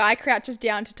 When a guy crouches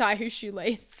down to tie his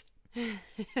shoelace.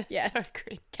 Yes. So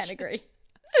cringe. Can agree.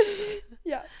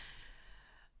 Yeah.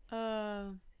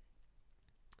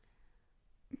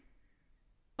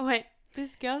 Wait,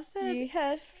 this girl said, You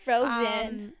have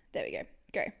frozen. There we go.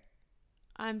 Go.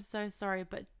 I'm so sorry,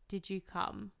 but did you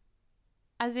come?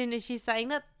 As in, is she saying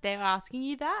that they're asking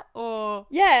you that? Or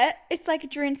Yeah, it's like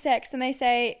during sex and they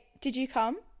say, did you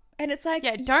come? And it's like,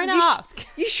 yeah, don't ask.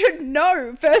 You should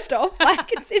know, first off.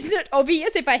 Like, isn't it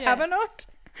obvious if I have or not?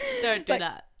 Don't do Like,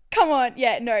 that. Come on.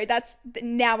 Yeah, no,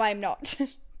 now I'm not.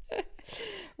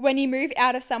 When you move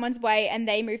out of someone's way and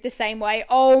they move the same way.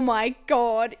 Oh my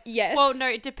God. Yes. Well, no,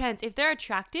 it depends. If they're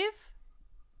attractive,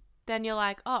 then you're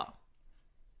like, oh,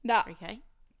 Nah. okay.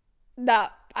 Nah.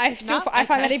 I find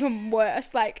that Okay. even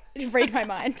worse. Like, read my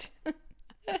mind.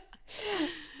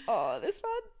 Oh, this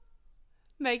one.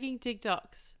 Making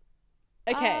TikToks.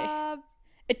 Okay.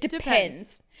 It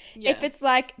depends. Yeah. If it's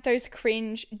like those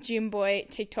cringe gym boy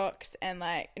TikToks and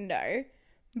like, no.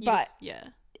 But yeah.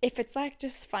 if it's like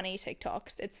just funny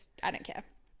TikToks, I don't care.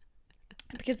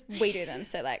 Because we do them.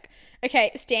 So like,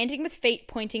 okay, standing with feet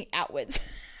pointing outwards.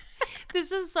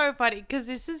 This is so funny because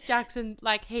this is Jackson.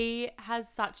 Like, he has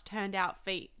such turned out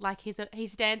feet. Like, he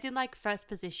stands in like first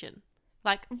position,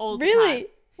 like all the time. Really?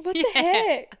 What the Yeah.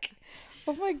 heck?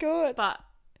 Oh my God. But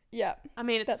Yeah. I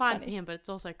mean, it's That's fine funny. for him, but it's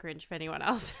also cringe for anyone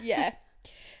else. Yeah.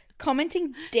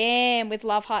 Commenting damn with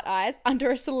love heart eyes under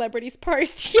a celebrity's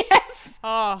post. Yes.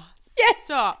 Oh, Yes.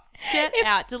 stop. Get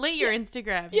out. Delete your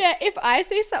Instagram. Yeah, if I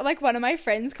see something like one of my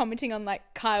friends commenting on like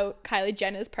Kylie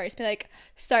Jenner's post, be like,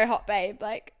 so hot, babe.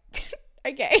 Like,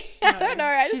 okay. I don't know.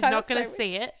 I just She's find not it going to so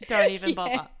see it. Don't even Yeah,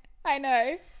 bother. I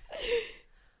know.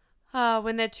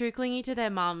 When they're too clingy to their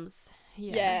mums.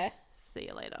 Yeah. Yeah. See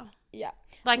you later. Yeah.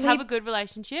 Like, Leave- have a good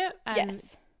relationship and,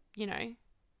 Yes. you know,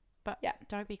 but Yeah.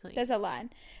 don't be clingy. There's a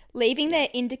line. Leaving their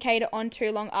indicator on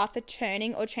too long after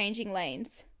turning or changing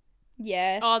lanes.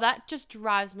 Yeah. Oh, that just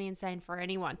drives me insane for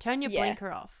anyone. Turn your Yeah.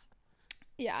 blinker off.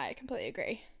 Yeah, I completely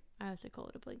agree. I also call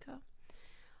it a blinker.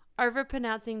 Over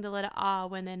pronouncing the letter R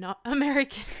when they're not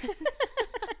American.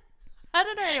 I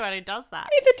don't know anyone who does that,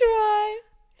 Neither do I.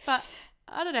 but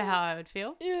I don't know how I would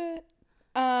feel.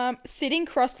 Yeah. Sitting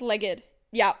cross-legged.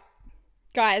 Yep.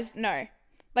 Guys, no.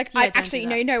 Like, Yeah, I don't actually, do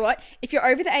that. you know what? If you're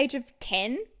over the age of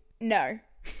 10, no.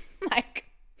 Like,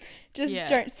 just Yeah.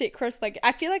 don't sit cross-legged.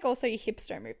 I feel like also your hips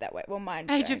don't move that way. Well, mine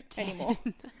Age don't of 10. anymore.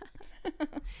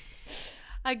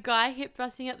 A guy hip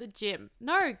thrusting at the gym.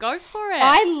 No, go for it.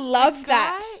 I love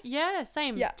that. Guy- Yeah,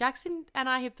 same. Yeah. Jackson and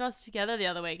I hip thrust together the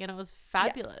other week and it was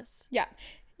fabulous. Yeah.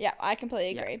 Yeah, I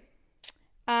completely Yeah.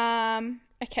 agree.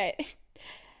 Okay.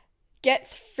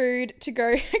 Gets food to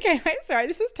go. Okay, wait, sorry.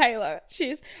 This is Taylor.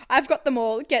 I've got them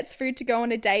all. Gets food to go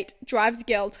on a date. Drives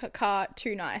girl car.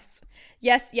 Too nice.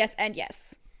 Yes, yes, and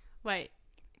yes. Wait.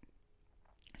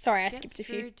 Sorry, I Gets skipped a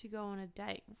few. food to go on a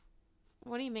date.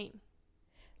 What do you mean?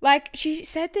 Like, she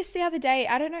said this the other day.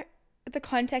 I don't know the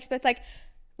context, but it's like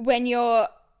when you're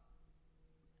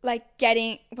like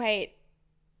getting. Wait.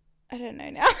 I don't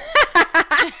know now.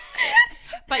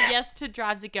 But yes to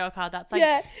drives a girl car. That's like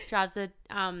Yeah. drives a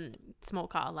small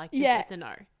car. Like, just, Yeah. it's a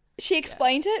no. She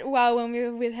explained it well when we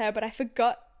were with her, but I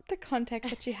forgot the context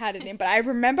that she had it in. But I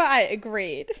remember I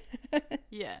agreed.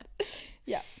 Yeah.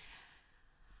 Yeah.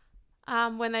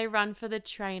 When they run for the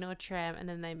train or tram and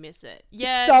then they miss it.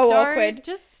 Yeah. So don't- awkward.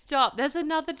 Just stop. There's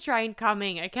another train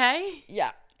coming, okay?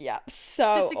 Yeah, yeah.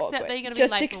 So Just accept awkward. that you're going to be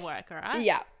Just late for work, all right?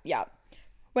 Yeah, yeah.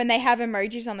 when they have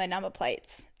emojis on their number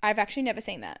plates. I've actually never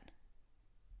seen that.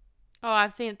 Oh,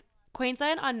 I've seen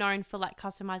Queensland are known for like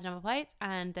customized number plates,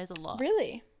 and there's a lot.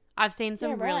 Really? I've seen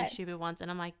some Yeah, really right. stupid ones,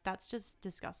 and I'm like, that's just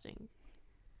disgusting.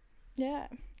 Yeah,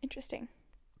 interesting.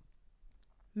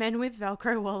 Men with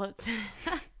Velcro wallets.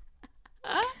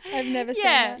 I've never seen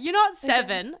Yeah, that. you're not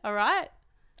 7, all right?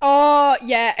 Oh,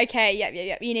 yeah, okay,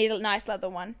 yeah. You need a nice leather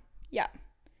one. Yeah.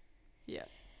 Yeah.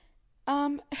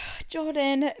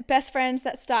 Jordan, best friends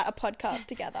that start a podcast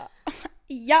together.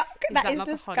 Yuck, that is not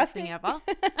disgusting. the hottest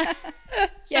thing ever?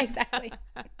 Yeah, exactly.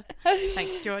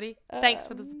 Thanks, Geordie. Thanks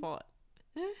for the support.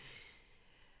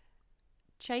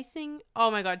 Chasing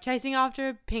after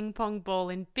a ping pong ball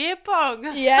in beer pong.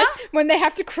 Yes, when they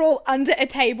have to crawl under a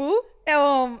table.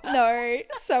 Oh, no,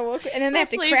 so awkward. And then they have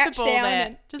to Leave crouch the ball down. there.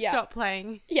 And, Just yeah. stop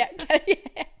playing. Yeah.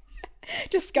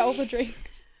 Just scull the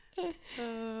drinks.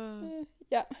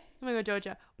 Yeah. Oh my God,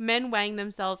 Georgia. Men weighing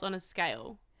themselves on a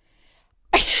scale.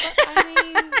 But,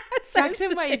 I mean, So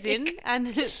Jackson weighs in specific. and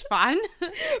it's fine.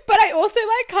 But I also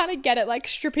like kind of get it, like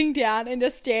stripping down and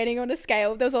just standing on a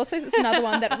scale. There was also this another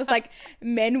one that was like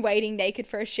men waiting naked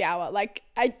for a shower. Like,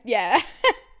 yeah.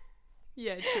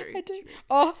 Yeah, true. I do.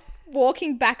 Oh,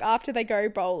 walking back after they go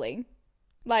bowling.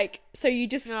 Like, so you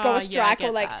just Oh, go yeah, I a strike get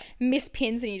or like that. miss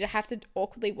pins and you just have to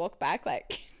awkwardly walk back.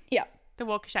 Like, yeah, The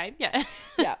walk of shame, yeah.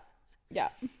 yeah.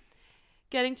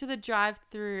 Getting to the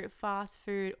drive-through fast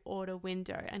food order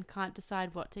window and can't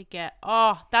decide what to get.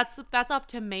 Oh, that's up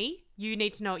to me. You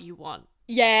need to know what you want.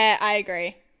 Yeah, I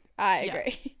agree. I Yeah.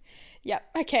 agree. Yep.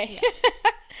 Okay.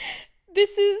 Yeah.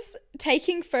 This is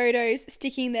taking photos,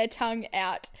 sticking their tongue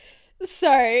out.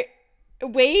 So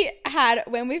we had,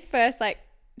 when we first like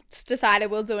decided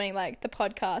we we're doing like the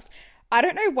podcast, I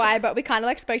don't know why, but we kind of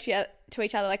like spoke to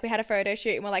each other. Like we had a photo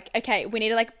shoot and we're like, okay, we need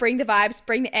to like bring the vibes,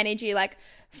 bring the energy, like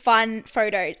fun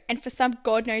photos. And for some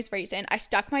God knows reason, I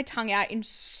stuck my tongue out in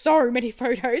so many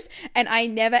photos and I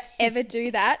never ever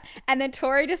do that. And then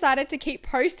Tori decided to keep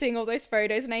posting all those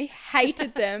photos and I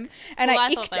hated them and Well,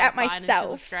 I thought icked they were at fine and she myself.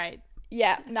 looked great.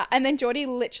 Yeah, no. And then Geordie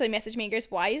literally messaged me and goes,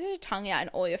 why is there a tongue out in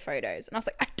all your photos? And I was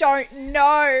like, I don't know.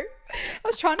 I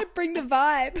was trying to bring the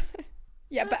vibe.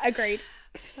 Yeah, but agreed.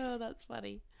 Oh, that's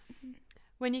funny.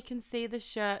 When you can see the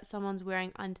shirt someone's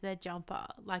wearing under their jumper,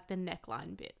 like the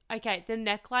neckline bit. Okay, the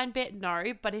neckline bit, no,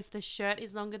 but if the shirt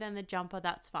is longer than the jumper,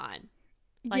 that's fine.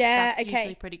 Like, Yeah, that's okay.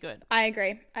 usually pretty good. I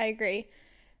agree.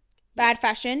 Bad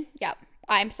fashion? Yep.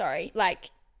 I'm sorry. Like,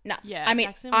 no. Yeah, I mean,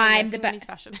 Jackson was I'm the working on bad. his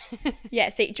fashion. Yeah,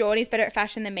 see, Geordie's better at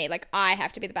fashion than me. Like, I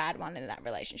have to be the bad one in that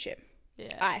relationship.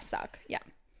 Yeah. I suck. Yeah.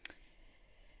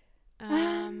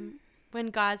 When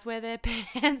guys wear their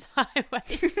pants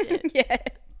high-waisted. Yeah.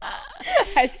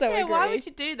 I so Yeah, agree. why would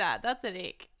you do that? That's an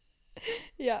ick.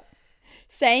 Yeah.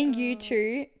 Saying you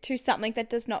two to something that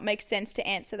does not make sense to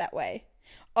answer that way.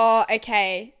 Oh,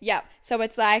 okay. Yep. So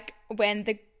it's like when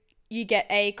you get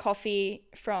a coffee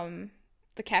from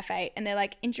the cafe and they're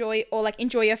like, enjoy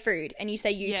your food, and you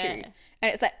say you Yeah. too.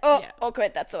 And it's like, oh, Yeah.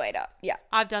 awkward, that's the way to. Yeah.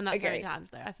 I've done that so many Agreed. times,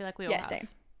 though. I feel like we all Yeah, have. same.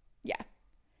 Yeah.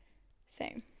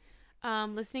 Same.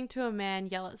 Listening to a man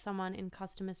yell at someone in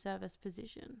customer service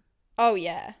position. Oh,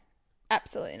 yeah.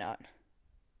 Absolutely not.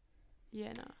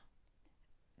 Yeah, no.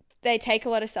 They take a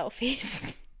lot of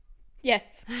selfies.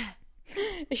 Yes.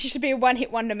 It should be a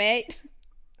one-hit wonder, mate.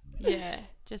 Yeah,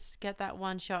 just get that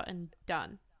one shot and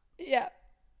done. Yeah.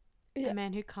 Yeah. A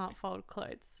man who can't fold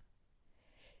clothes.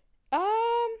 Nah.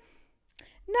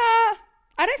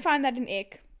 I don't find that an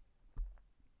ick.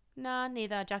 Nah,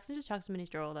 neither. Jackson just chucks them in his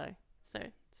drawer, though. So,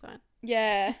 it's fine.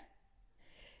 Yeah.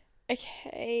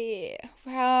 Okay.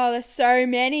 Wow, there's so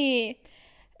many.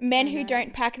 Men who know.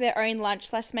 don't pack their own lunch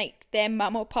 / make their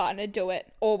mum or partner do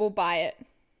it or will buy it.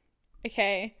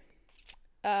 Okay.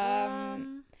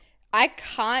 I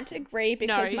can't agree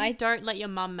because no, don't let your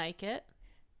mum make it.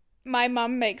 my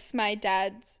mum makes my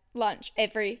dad's lunch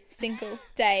every single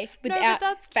day No, without but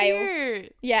that's fail.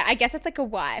 cute. Yeah, I guess it's like a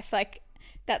wife. Like,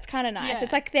 that's kind of nice. Yeah.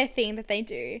 It's like their thing that they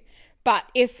do. But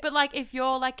if But, like, if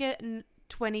you're, like, a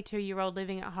 22-year-old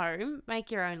living at home,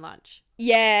 make your own lunch.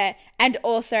 yeah, and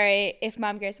also if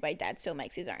mum goes away, dad still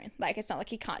makes his own. Like, it's not like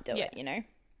he can't do Yeah. it, you know?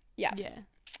 Yeah.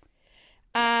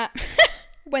 Yeah.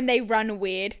 When they run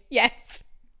weird. Yes.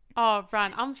 Oh,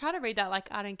 run. I'm trying to read that like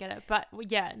I don't get it. But,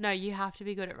 yeah, no, you have to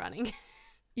be good at running.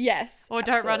 Yes. Or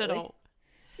don't run at absolutely. all.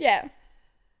 Yeah.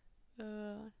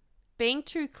 Being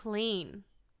too clean.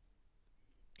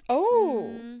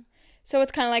 Oh. So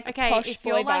it's kind of like Okay, posh if boy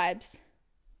you're, like- vibes.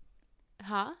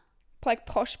 Huh? Like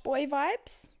posh boy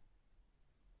vibes?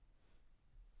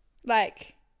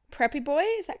 Like preppy boy?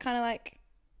 Is that kind of like...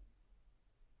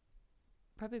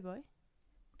 Probably boy.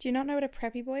 Do you not know what a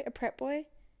prep boy?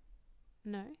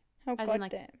 No. Oh, As in,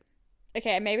 like- goddamn.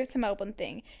 Okay, maybe it's a Melbourne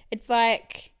thing. It's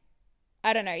like,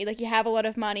 I don't know, like you have a lot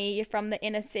of money, you're from the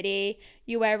inner city,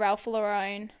 you wear Ralph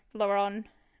Lauren,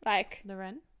 like,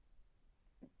 Loren?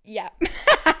 yeah.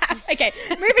 Okay,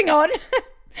 moving on.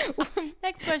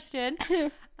 Next question.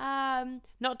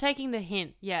 Not taking the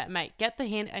hint. Yeah, mate, get the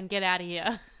hint and get out of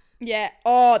here. Yeah.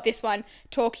 Oh, this one.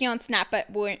 Talking on Snap but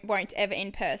won't ever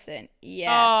in person.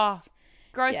 Yes.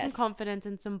 Grow Yes. some confidence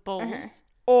and some balls.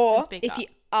 Or And speak if up. you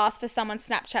ask for someone's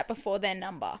Snapchat before their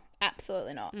number.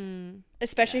 Absolutely not.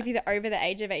 Especially if you're over the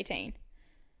age of 18.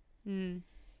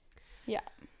 Yeah.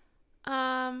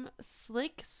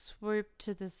 Slick swoop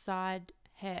to the side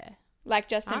hair. Like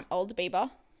Justin Old Bieber,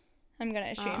 I'm going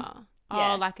to assume.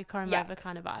 Oh, like a comb Yuck. over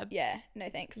kind of vibe. Yeah. No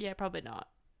thanks. Yeah, probably not.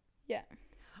 Yeah.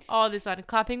 Oh, this one.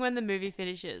 Clapping when the movie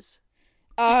finishes.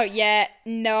 Oh, yeah.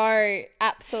 No.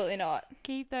 Absolutely not.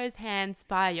 Keep those hands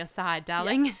by your side,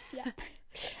 darling. Yeah.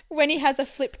 When he has a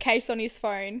flip case on his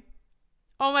phone.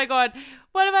 Oh my God.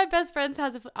 One of my best friends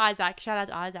has Isaac. Shout out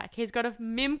to Isaac. He's got a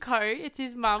Mimco. It's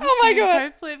his mum's Oh my Mimco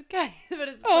God. flip case. But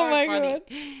it's Oh so my funny. God.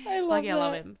 I love Lucky I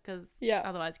love that. him because Yeah.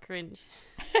 otherwise cringe.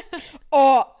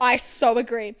 Oh, I so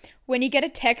agree. When you get a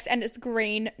text and it's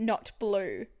green, not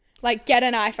blue. Like, get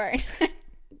an iPhone.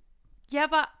 Yeah,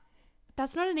 but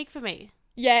that's not a nick for me.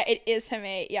 Yeah, it is for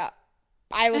me. Yeah.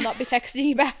 I will not be texting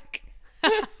you back.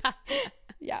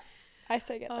 Yeah. I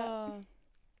so get that. Oh.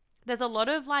 There's a lot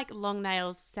of like long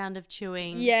nails, sound of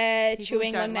chewing. Yeah, People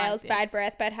chewing, don't long like nails, this. bad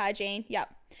breath, bad hygiene.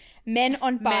 Yep. Men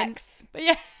on bikes. But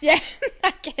yeah. Yeah,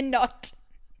 I cannot.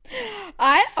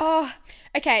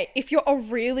 Okay, if you're a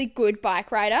really good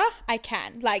bike rider, I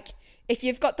can. Like, if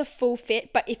you've got the full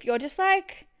fit, but if you're just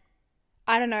like,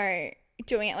 I don't know,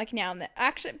 doing it like now and then.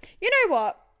 Actually, you know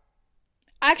what?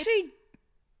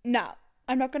 No,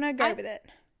 I'm not going to go with it.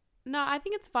 No, I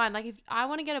think it's fine. Like if I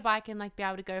want to get a bike and like be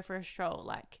able to go for a stroll,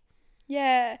 like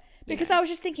Yeah, because I was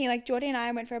just thinking, like, Jordy and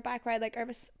I went for a bike ride like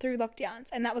through lockdowns,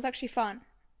 and that was actually fun.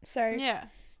 So yeah,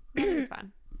 I think it's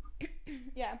fine.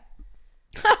 yeah.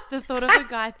 The thought of a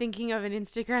guy thinking of an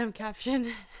Instagram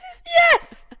caption.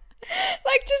 Yes,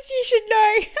 like just you should know.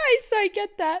 I so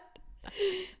get that.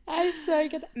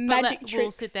 Magic tricks.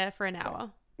 We'll sit there for an hour.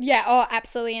 Yeah. Oh,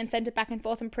 absolutely, and send it back and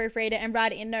forth and proofread it and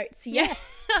write it in notes.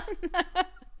 Yes.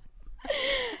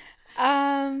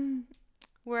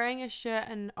 Wearing a shirt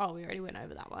and we already went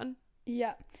over that one.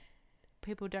 Yeah.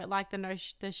 People don't like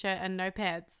the shirt and no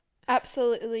pants.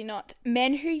 Absolutely not.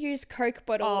 Men who use Coke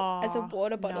bottle as a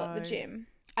water bottle at the no. gym.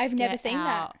 I've never seen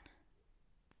out. that.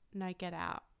 No, get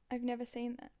out. I've never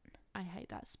seen that. I hate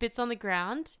that. Spits on the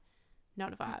ground,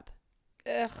 not a vibe.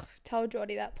 Ugh. Tell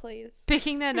Jordy that, please.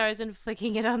 Picking their nose and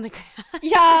flicking it on the ground.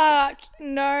 Yuck.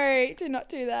 No, do not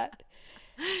do that.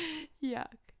 Yuck.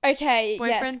 Okay,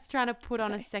 Boyfriend's yes. trying to put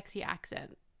on a sexy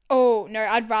accent. Oh, no,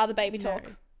 I'd rather baby talk.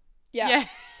 No. Yeah.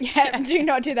 Yeah, do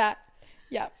not do that.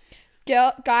 Yeah.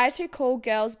 Guys who call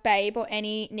girls babe or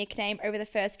any nickname over the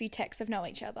first few texts of know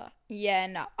each other. Yeah,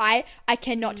 no. I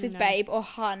cannot with No. babe or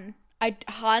hun.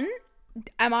 Hun?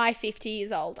 Am I 50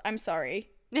 years old? I'm sorry.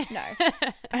 No.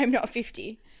 I'm not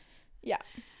 50. Yeah.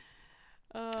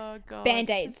 Oh, God.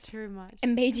 Band-Aids. This is too much.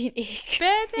 Immediate ick.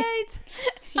 Band-Aids.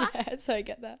 Yeah, so I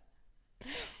get that.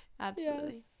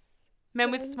 Absolutely. Yes. Men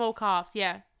with small calves,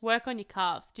 yeah. Work on your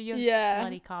calves. Do your Yeah.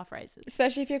 bloody calf raises.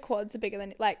 Especially if your quads are bigger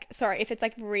than, like, sorry, if it's,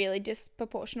 like, really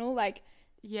disproportional, like,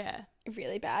 Yeah.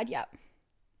 really bad, yeah.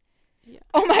 Yeah.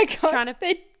 Oh, my God. Trying to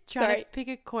Sorry. to pick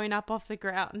a coin up off the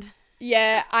ground.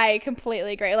 Yeah, I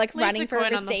completely agree. Like, Leave running the for a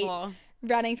coin on the receipt, floor.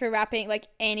 running for wrapping, like,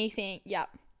 anything, yeah.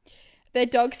 Their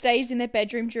dog stays in their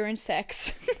bedroom during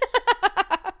sex.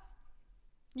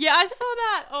 Yeah, I saw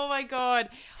that. Oh my God.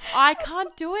 I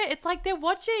can't do it. It's like they're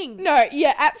watching. No,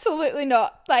 yeah, absolutely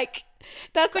not. Like,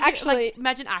 that's actually... Like,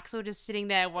 imagine Axel just sitting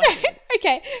there watching.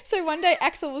 Okay, so one day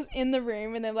Axel was in the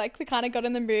room and then, like, we kind of got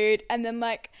in the mood and then,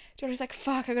 like, George was like,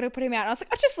 fuck, I gotta put him out. And I was like,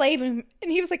 I'll just leave him.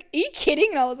 And he was like, are you kidding?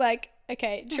 And I was like,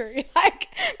 okay, true. Like,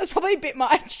 that's probably a bit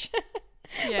much.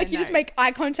 Yeah, like, you just make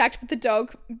eye contact with the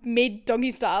dog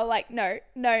mid-doggy style. Like, no.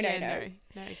 No,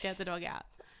 get the dog out.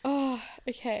 Oh,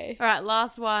 okay. All right,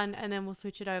 last one, and then we'll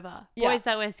switch it over. Yeah. Boys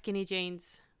that wear skinny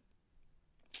jeans.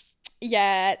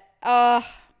 Yeah.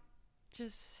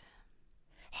 Just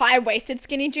High-waisted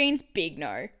skinny jeans, big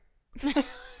no.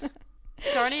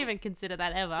 don't even consider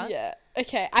that ever. Yeah.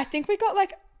 Okay. I think we got,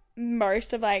 like,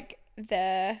 most of, like,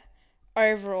 the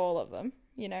overall of them,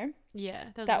 you know? Yeah,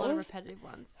 there was That a lot was of repetitive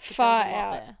ones. but far there was a lot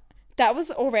out. there. That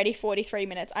was already 43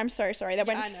 minutes. I'm so sorry. That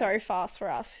Yeah, I went know. so fast for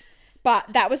us.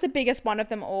 But that was the biggest one of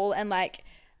them all. And, like,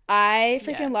 I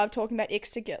freaking Yeah. love talking about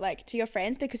icks to your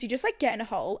friends, because you just like get in a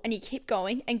hole and you keep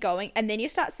going and going, and then you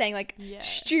start saying like Yeah.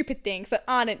 stupid things that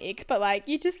aren't an ick, but like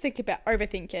you just think about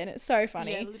overthinking. It's so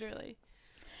funny. Yeah, literally.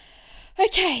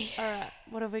 Okay. All right,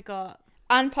 what have we got?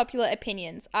 Unpopular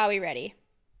opinions. Are we ready?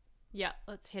 Yeah,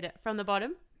 let's hit it from the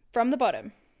bottom. From the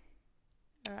bottom.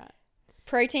 All right.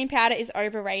 Protein powder is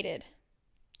overrated.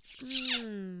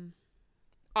 Mm.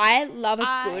 I love a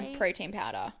I- good protein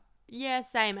powder. Yeah,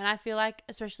 same. And I feel like,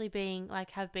 especially being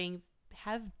like have been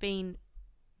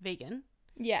vegan,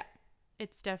 Yeah.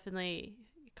 it's definitely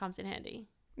comes in handy.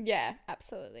 Yeah,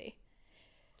 absolutely.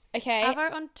 Okay.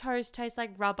 Avocado on toast tastes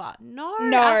like rubber. No,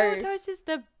 No. avocado on toast is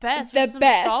the best. The With some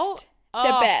best. salt.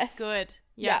 The Oh, best. Good.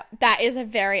 Yeah. That is a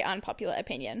very unpopular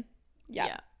opinion. Yeah.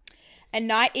 Yeah. A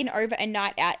night in over a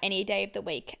night out any day of the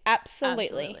week.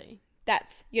 Absolutely.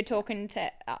 That's, you're talking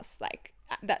to us. Like,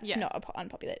 that's Yeah. not an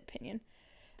unpopular opinion.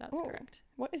 That's Ooh, correct.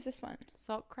 What is this one?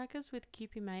 Salt crackers with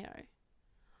Kewpie mayo.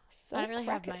 Salt I don't really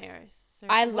crackers. have mayo. So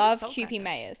I what are love salt Kewpie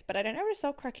crackers? mayos, but I don't know what a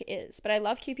salt cracker is. But I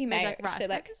love Kewpie Maybe mayo. like rice So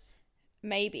like, crackers?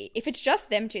 maybe. If it's just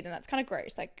them two, then that's kind of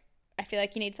gross. Like, I feel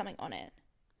like you need something on it.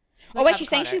 Like Oh, wait, she's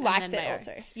saying she avocado and likes then it mayo.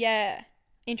 also. Yeah.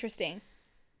 Interesting.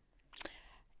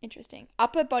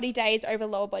 Upper body days over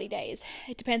lower body days.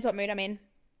 It depends what mood I'm in.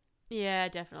 Yeah,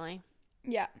 definitely.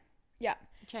 Yeah. Yeah.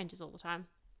 It changes all the time.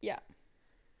 Yeah.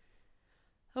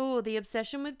 Oh, the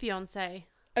obsession with Beyonce.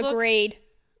 Look, Agreed.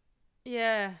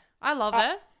 yeah, I love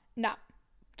her, No.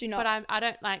 Do not. but I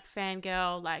don't like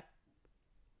fangirl. Like,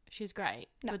 she's great,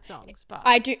 No. good songs, but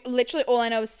I do literally all I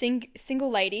know is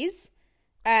single ladies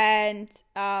and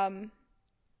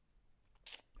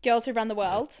girls who run the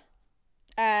world.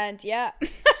 And yeah.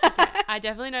 I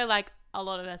definitely know like a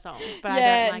lot of her songs, but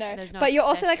yeah, I don't like. no. There's no. But you're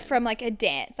also like obsession. from like a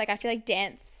dance. Like I feel like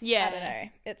dance. Yeah. I don't know.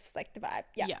 It's like the vibe.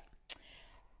 Yeah. Yeah.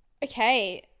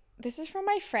 Okay. This is from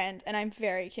my friend, and I'm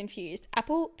very confused.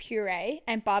 Apple puree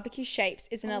and barbecue shapes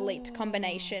is an elite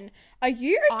combination. Are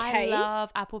you okay? I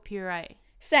love apple puree.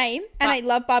 Same, and I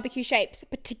love barbecue shapes,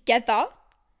 but together,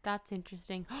 That's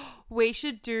interesting. We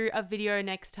should do a video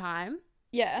next time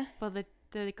yeah. for the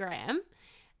gram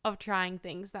of trying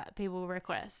things that people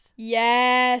request.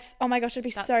 Yes. Oh my gosh, it'd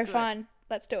be That's so good. fun.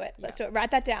 Let's do it. Let's do it.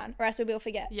 Write that down, or else we will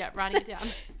forget. Yeah, writing it down.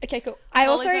 Okay, cool. I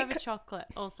Lollies also, over chocolate.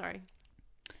 Oh, sorry.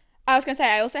 I was gonna say,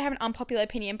 I also have an unpopular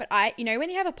opinion, but you know, when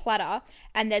you have a platter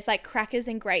and there's like crackers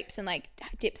and grapes and like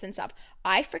dips and stuff,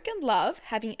 I freaking love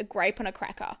having a grape on a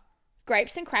cracker.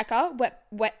 Grapes and cracker,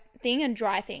 wet thing and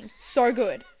dry thing. So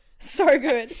good. So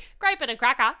good. Grape and a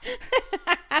cracker.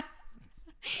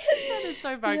 Sounded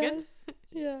so bogus.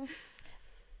 Yeah.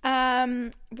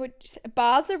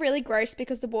 Baths are really gross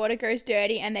because the water goes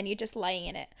dirty and then you're just laying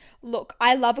in it. Look,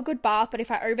 I love a good bath, but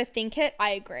if I overthink it,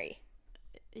 I agree.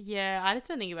 Yeah, I just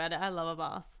don't think about it. I love a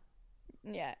bath.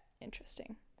 Yeah,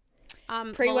 interesting.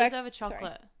 Pre-work Pre-work- over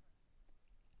chocolate.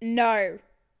 No,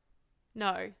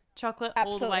 No, chocolate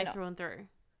Absolutely all the way not. through and through.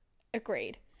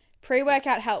 agreed.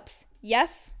 Pre-workout helps.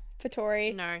 Yes, for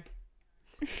Tori. No.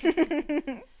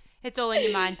 It's all in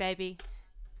your mind, baby.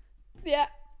 Yeah,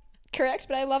 correct,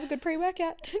 but I love a good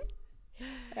pre-workout.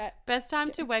 Right. Best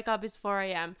time to wake up is 4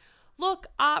 a.m. Look,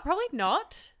 probably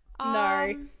not. No.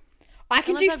 I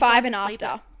can unless do I've 5 gone and to sleep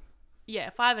after. Yeah,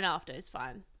 5 and after is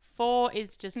fine. 4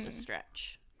 is just a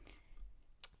stretch.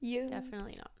 You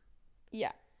Definitely not.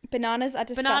 Yeah. Bananas are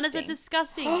disgusting. Bananas are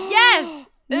disgusting. Yes!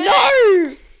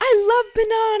 No! I love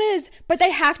bananas, but they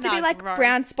have to be Nah, like gross.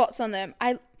 brown spots on them.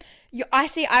 I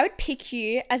see. I would pick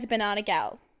you as a banana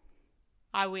gal.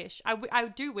 I wish. I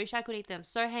do wish I could eat them.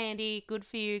 So handy, good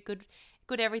for you, good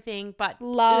everything, but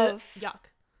Love. yuck.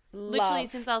 Literally, Love.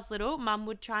 since I was little, Mum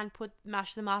would try and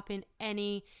mash them up in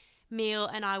any meal,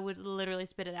 and I would literally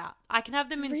spit it out. I can have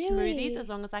them in Really? smoothies as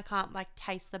long as I can't like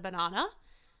taste the banana.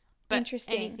 But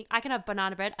Interesting. anything, I can have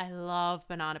banana bread. I love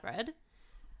banana bread.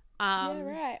 Yeah,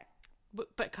 right.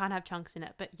 But can't have chunks in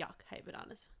it. But yuck, hate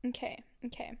bananas. Okay.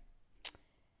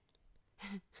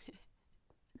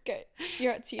 Go.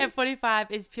 You're at you.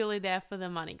 F45 is purely there for the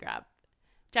money grab.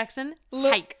 Jackson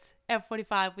Look- hates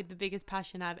F45 with the biggest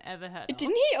passion I've ever heard of.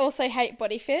 Didn't he also hate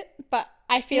Body Fit? But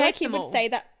I feel He like hates he them would all. say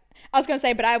that. I was going to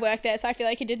say, but I work there, so I feel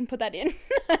like he didn't put that in.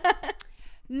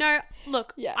 No,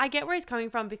 look, Yeah. I get where he's coming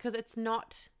from because it's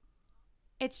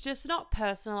just not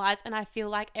personalized, and I feel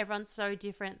like everyone's so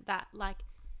different that like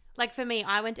for me,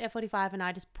 I went to F45 and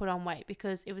I just put on weight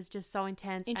because it was just so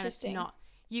intense. Interesting. And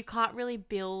you can't really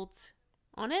build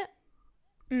on it.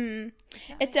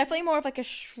 It's definitely more of like a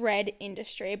shred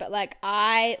industry, but like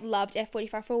I loved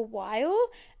F45 for a while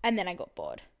and then I got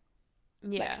bored.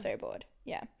 Yeah. Like so bored.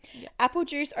 Yeah. Yeah. Apple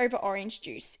juice over orange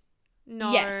juice.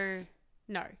 No. Yes.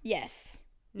 No. Yes.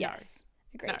 No. Yes.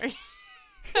 Agreed. No.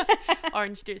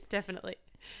 Orange juice, definitely.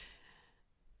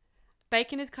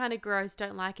 Bacon is kind of gross.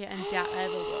 Don't like it and doubt I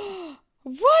ever will.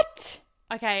 What?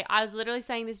 Okay, I was literally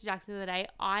saying this to Jackson the other day.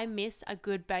 I miss a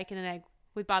good bacon and egg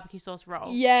with barbecue sauce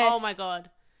roll. Yes. Oh my God.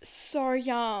 So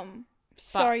yum.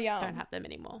 So But yum. don't have them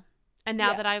anymore. And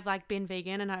now that I've like been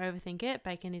vegan and I overthink it,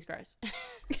 bacon is gross.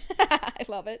 I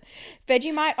love it.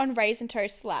 Vegemite on raisin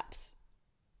toast slaps.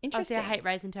 Oh, Interesting. see, I hate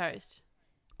raisin toast.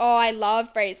 Oh, I love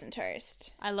raisin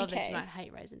toast. I love Okay. Vegemite. I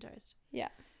hate raisin toast. Yeah.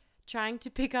 Trying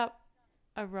to pick up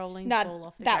a rolling No, ball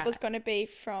off the that ground. was going to be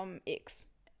from Icks.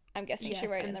 I'm guessing she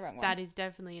wrote it in the wrong one. That is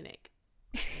definitely an ick.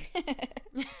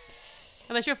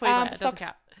 Unless you're a football player, it doesn't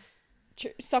socks,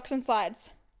 count. socks and slides.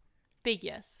 Big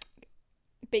yes.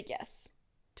 Big yes.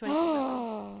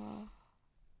 24/7.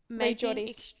 Ray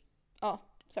Geordie's. Oh,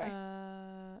 sorry.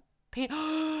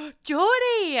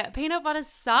 Geordie! Peanut butter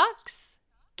sucks.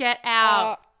 Get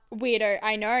out. Weirdo.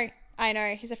 I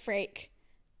know. He's a freak.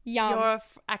 Yum.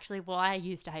 Actually, well, I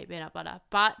used to hate peanut butter,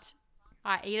 but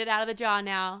I eat it out of the jar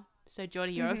now. So,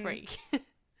 Geordie, you're a freak.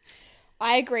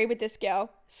 I agree with this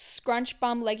girl. Scrunch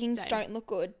bum leggings Same. don't look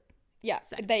good. Yeah,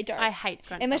 Same. they don't. I hate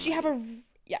scrunch Unless bum you have leggings.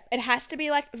 it has to be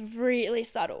like really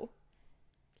subtle.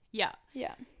 Yeah,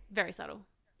 Yeah. very subtle.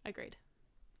 Agreed.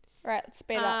 All right, let's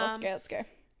speed it up. Let's go.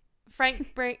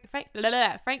 Frank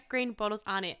Green bottles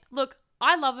aren't it. Look,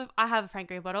 I love it. I have a Frank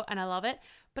Green bottle and I love it,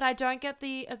 but I don't get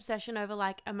the obsession over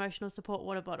like emotional support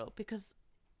water bottle because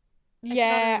it's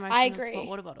Yeah, not an I emotional agree. support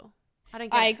water bottle. I don't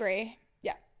get I it. agree.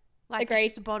 Yeah. Like, Agreed.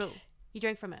 it's just a bottle. You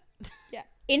drink from it. Yeah.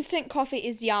 Instant coffee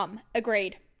is yum.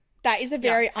 Agreed. That is a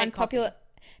very hate unpopular.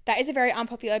 That is a very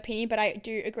unpopular opinion, but I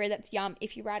do agree that's yum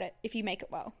if you write it, if you make it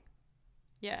well.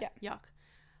 Yeah. Yeah. Yuck.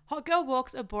 Hot girl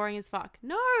walks are boring as fuck.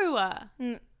 No.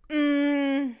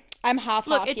 I'm half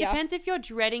Look, here. it depends if you're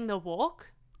dreading the walk,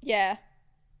 Yeah.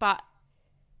 but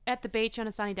at the beach on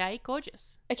a sunny day,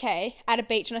 gorgeous. Okay. At a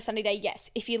beach on a sunny day, yes.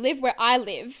 If you live where I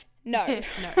live, no.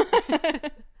 No.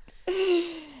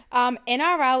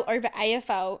 NRL over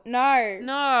AFL, no.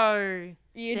 No.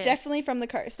 You're sis. definitely from the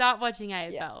coast. Start watching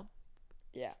AFL.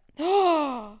 Yeah.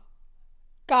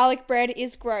 Garlic bread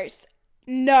is gross.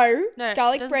 No. No,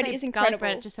 Garlic it doesn't bread say is garlic incredible.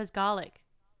 bread, it just says garlic.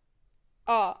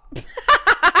 Oh.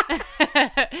 Garlic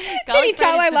Can you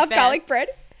tell bread I is the love garlic best. bread?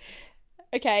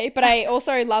 Okay, but I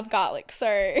also love garlic, so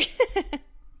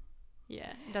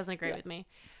Yeah, it doesn't agree with me.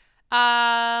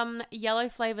 Yellow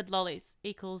flavored lollies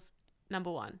equals number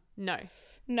 1. No,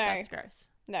 no, that's gross.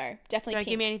 no, definitely. Don't pink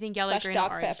give me anything yellow, / green,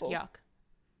 dark or orange. purple. Yuck.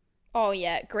 Oh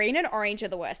yeah, green and orange are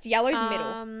the worst. Yellow's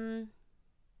middle.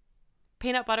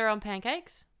 Peanut butter on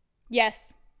pancakes.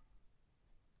 Yes,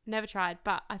 Never tried,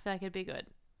 but I feel like it'd be good.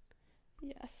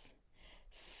 yes.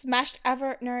 Smashed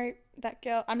avocado. No, that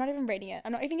girl. I'm not even reading it.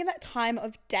 I'm not even in that time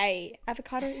of day.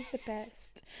 Avocado is the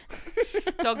best.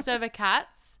 Dogs over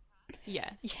cats.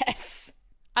 Yes. Yes.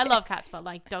 I love cats, but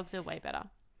like dogs are way better.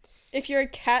 If you're a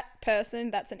cat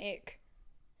person, that's an ick.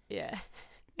 Yeah.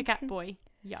 A cat boy.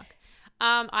 Yuck.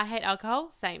 I hate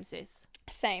alcohol. Same, sis.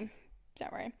 Same.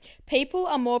 Don't worry. People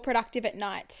are more productive at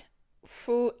night.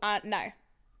 No.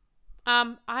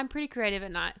 I'm pretty creative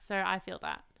at night, so I feel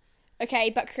that.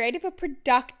 Okay, but creative or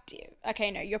productive?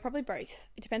 Okay, no, you're probably both.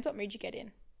 It depends what mood you get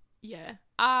in. Yeah.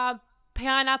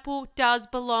 Pineapple does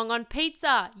belong on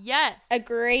pizza. Yes.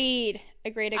 Agreed.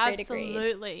 Agreed.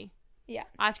 Absolutely. Yeah.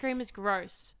 Ice cream is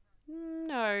gross.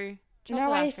 No. Chocolate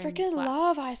No, I ice cream freaking slaps.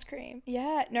 love ice cream.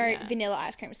 Yeah. No, Yeah. vanilla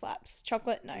ice cream slaps.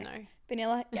 Chocolate, no. No.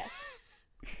 Vanilla, yes.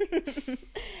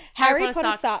 Harry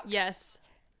Potter sucks. Yes.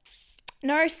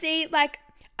 No, see, like,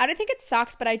 I don't think it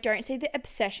sucks, but I don't see the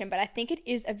obsession, but I think it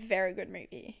is a very good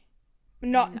movie.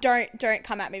 Don't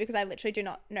come at me because I literally do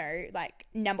not know, like,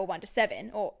 number 1 to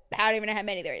 7, or I don't even know how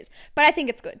many there is, but I think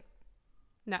it's good.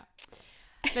 No.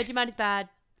 Vegemite is bad.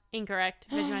 Incorrect.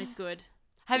 Vegemite is good.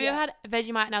 Have you ever had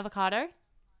Vegemite and avocado?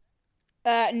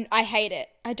 I hate it.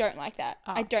 I don't like that.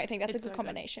 Oh, I don't think that's a it's good so good.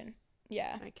 combination.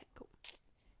 Yeah. Okay, cool.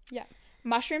 Yeah.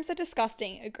 Mushrooms are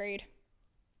disgusting. Agreed.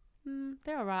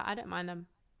 They're alright. I don't mind them.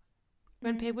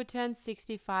 When people turn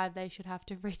 65, they should have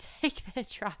to retake their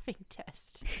driving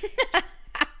test.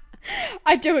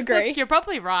 I do agree. Look, you're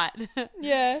probably right.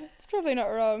 Yeah, it's probably not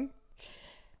wrong.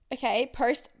 Okay,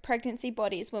 post-pregnancy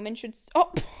bodies. Women should...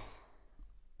 Oh!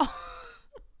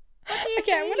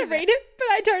 Okay, I'm going to read it, but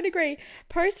I don't agree.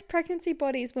 Post-pregnancy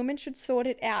bodies. Women should sort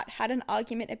it out. Had an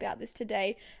argument about this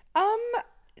today.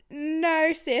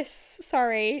 No, sis.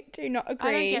 Sorry. Do not agree.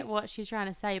 I don't get what she's trying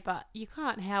to say, but you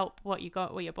can't help what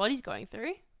your body's going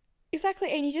through.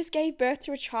 Exactly, and you just gave birth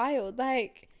to a child.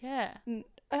 Like... Yeah.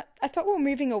 I thought we were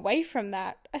moving away from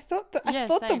that. I thought the Yeah,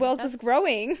 world was same.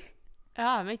 growing.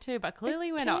 Me too, but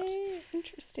clearly we're not.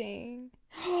 Interesting.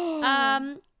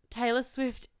 Taylor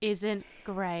Swift isn't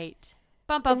great.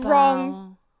 Bum, bum,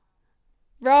 Wrong.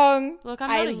 Wrong. Look, I'm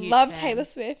not a I huge love fan. Taylor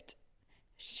Swift.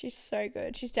 She's so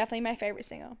good. She's definitely my favorite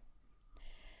singer.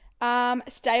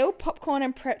 Stale popcorn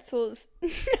and pretzels. No.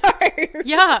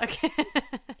 Yuck.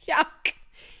 Yuck.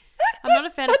 I'm not a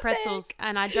fan of What the pretzels,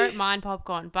 and I don't mind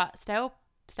popcorn, but stale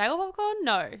popcorn?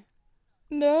 No.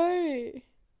 No.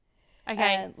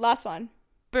 Okay. And last one.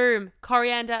 Boom.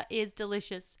 Coriander is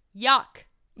delicious. Yuck.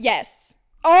 Yes.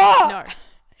 Oh. No.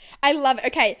 I love it.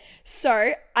 Okay,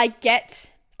 so I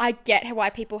get why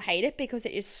people hate it because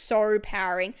it is so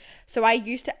powering. So I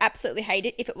used to absolutely hate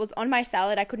it. If it was on my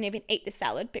salad, I couldn't even eat the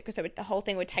salad because the whole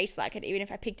thing would taste like it, even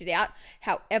if I picked it out.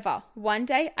 However, one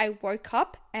day I woke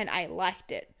up and I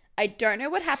liked it. I don't know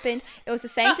what happened. It was the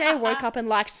same day I woke up and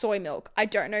liked soy milk. I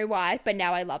don't know why, but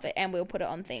now I love it and we'll put it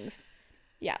on things.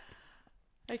 Yeah.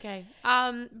 Okay.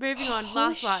 Moving on.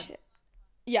 Last one. Shit.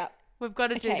 Yeah. We've got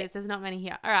to do Okay. this. There's not many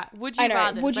here. All right. Would you I know.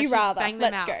 rather? Would you Let's just rather? bang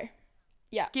them Let's out. go.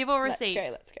 Yeah. Give or receive?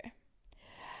 Let's go.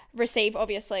 Receive,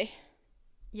 obviously.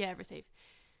 Yeah, receive.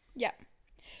 Yeah.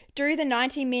 Do the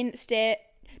 90-minute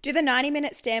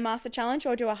Stairmaster challenge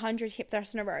or do 100 hip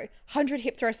thrusts in a row? 100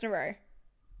 hip thrusts in a row.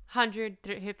 100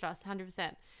 hip thrust,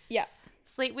 100%. Yeah.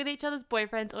 Sleep with each other's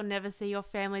boyfriends or never see your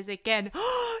families again.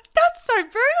 That's so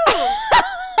brutal.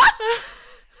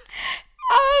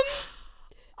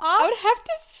 I would have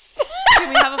to say... Can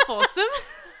we have a foursome?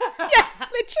 Yeah,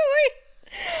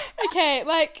 literally. Okay,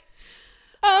 like...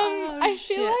 I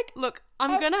feel like... Look,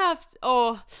 I'm going to have...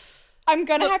 I'm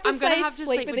going to have to I'm gonna say have to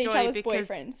sleep with each Joy other's because-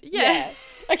 boyfriends. Yeah.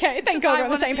 Okay, thank I God we're on the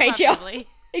wanna same see my page here. family.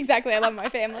 Exactly, I love my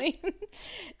family.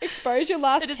 Expose your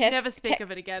last Just text... never speak of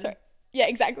it again. Sorry. Yeah,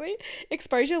 exactly.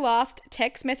 Expose your last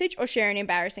text message or share an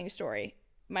embarrassing story.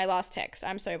 My last text.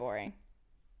 I'm so boring.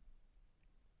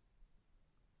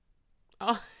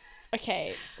 Oh,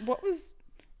 Okay,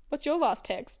 what's your last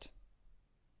text?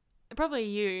 probably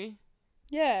you.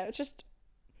 Yeah, it's just...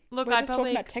 Look, We're I'd just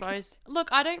probably talking about expose. Look,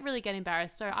 I don't really get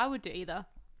embarrassed, so I would do either.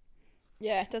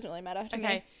 Yeah, it doesn't really matter to me.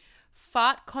 Okay.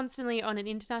 Fart constantly on an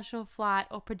international flight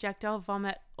or projectile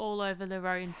vomit all over the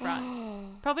row in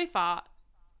front. Probably fart.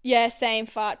 Yeah, same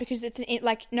fart because it's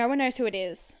like no one knows who it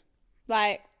is.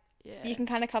 Like Yeah. you can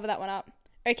kind of cover that one up.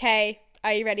 Okay,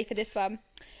 are you ready for this one?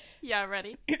 Yeah,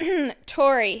 ready?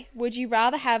 Tori, would you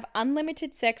rather have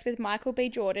unlimited sex with Michael B.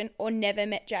 Jordan or never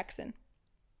met Jackson?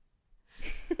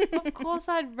 Of course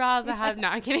I'd rather have... No,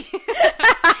 I'm kidding.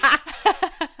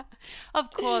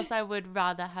 Of course I would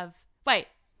rather have... Wait.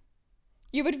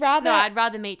 You would rather... No, I'd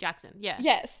rather meet Jackson. Yeah.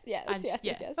 Yes. Yeah.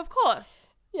 Yes. Of course.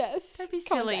 Yes. Don't be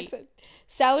Come on, silly. Jackson.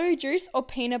 Celery juice or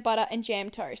peanut butter and jam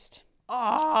toast?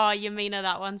 Oh, Yamina,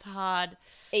 that one's hard.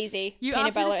 Easy. You peanut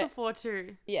asked me butter. this before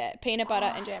too. Yeah, peanut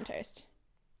butter and jam toast.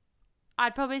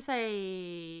 I'd probably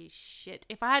say shit.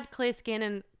 If I had clear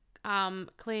skin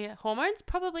and clear hormones,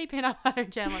 probably peanut butter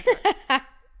and jam on toast.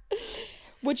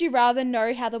 Would you rather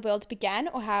know how the world began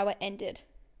or how it ended?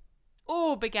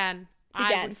 Oh, began. I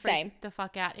Began, would freak same. the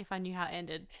fuck out if I knew how it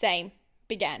ended. Same.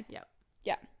 Began. Yep.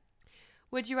 Yeah.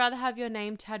 Would you rather have your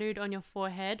name tattooed on your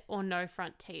forehead or no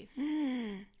front teeth?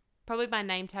 Probably my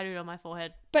name tattooed on my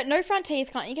forehead. But no front teeth,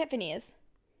 can't you get veneers?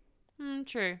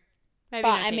 True. Maybe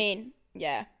But no I teeth. mean,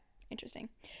 yeah, interesting.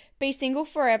 Be single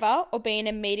forever or be in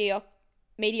a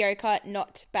mediocre,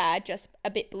 not bad, just a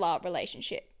bit blah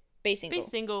relationship. Be single. Be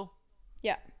single.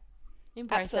 Yeah,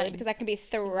 Embrace absolutely, that. because I can be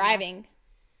thriving.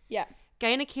 Yeah.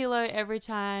 Gain a kilo every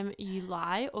time you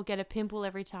lie or get a pimple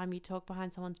every time you talk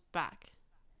behind someone's back.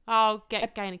 I'll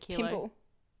gain a kilo.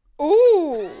 Pimple.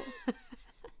 Ooh.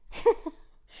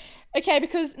 Okay,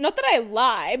 because not that I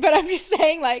lie, but I'm just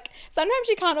saying, like, sometimes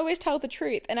you can't always tell the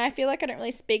truth, and I feel like I don't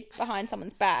really speak behind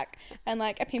someone's back. And,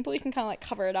 like, a pimple, you can kind of, like,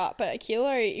 cover it up. But a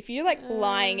kilo, if you're, like,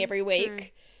 lying every week... True.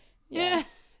 Yeah.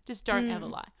 Just don't ever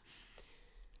lie.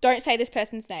 Don't say this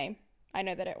person's name. I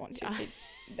know they don't want to. Yeah.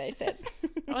 They said.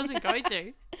 I wasn't going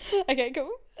to. Okay,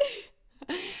 cool.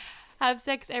 Have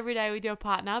sex every day with your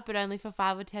partner, but only for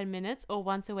 5 or 10 minutes, or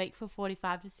once a week for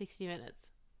 45 to 60 minutes.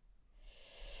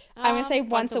 I'm going to say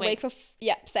once a week for...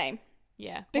 Yeah, same.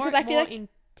 Yeah. Because more, I feel more like...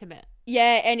 intimate.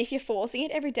 Yeah, and if you're forcing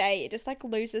it every day, it just, like,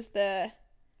 loses the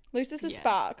Yeah.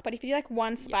 spark. But if you do, like,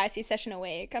 one spicy session a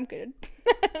week, I'm good.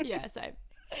 Yeah, same.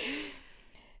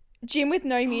 Gym with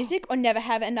no music or never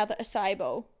have another acai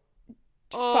bowl?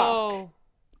 Oh, Fuck.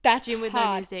 That's gym with no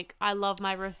hard. music. I love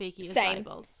my Rafiki Same. acai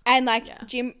bowls. And, like, Yeah.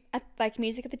 gym... Like,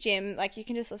 music at the gym, like, you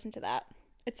can just listen to that.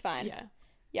 It's fine. Yeah.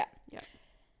 Yeah. Yeah.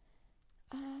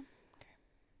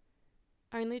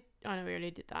 Oh no, we already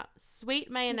did that.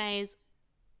 Sweet mayonnaise.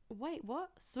 Wait, what?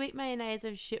 Sweet mayonnaise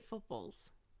of shit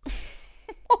footballs.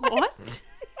 What?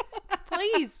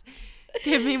 Please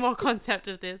give me more concept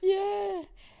of this. Yeah.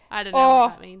 I don't know what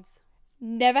that means.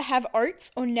 Never have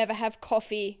oats or never have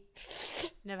coffee.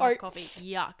 Never have Oats.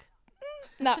 coffee. Yuck.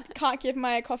 Nah, can't give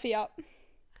my coffee up.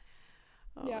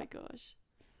 Oh Yeah. my gosh.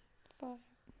 Fine.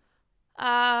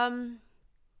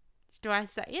 Do I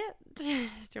say it?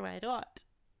 Do I not?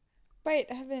 Wait,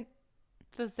 I haven't.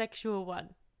 The sexual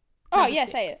one. Oh, Number yeah,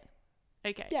 6. say it.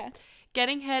 Okay. Yeah.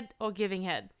 Getting head or giving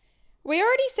head? We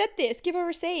already said this. Give or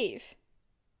receive.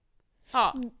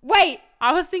 Oh, Wait.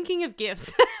 I was thinking of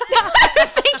gifts. I was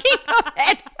thinking of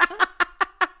it.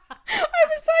 I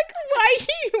was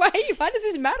like, why does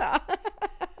this matter?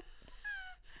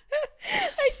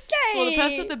 Okay. Well, the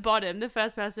person at the bottom, the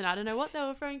first person, I don't know what they were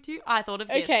referring to. I thought of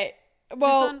gifts. Okay.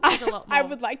 Well, one is a lot I more.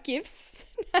 would like gifts.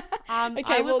 Okay, I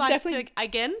would will like definitely. to,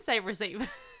 again, say receive.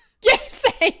 Yeah,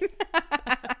 same.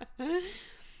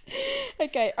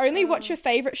 Okay, only watch your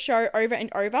favorite show over and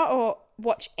over, or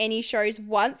watch any shows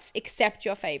once except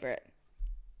your favorite.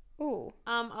 Ooh.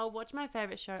 I'll watch my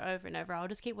favorite show over and over. I'll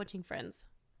just keep watching Friends.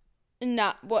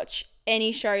 Nah, watch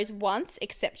any shows once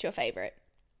except your favorite.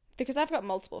 Because I've got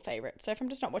multiple favorites. So if I'm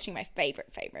just not watching my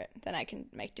favorite, then I can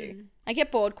make do. I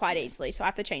get bored quite easily, so I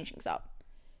have to change things up.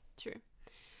 True.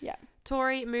 Yeah.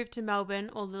 Tori moved to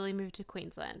Melbourne or Lily moved to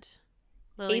Queensland?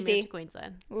 Lily Easy. moved to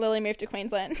Queensland. Lily moved to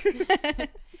Queensland.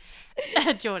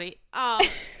 Geordie. Sorry,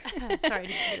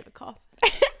 just a bit of a cough.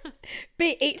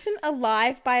 Be eaten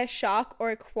alive by a shark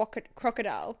or a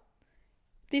crocodile?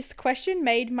 This question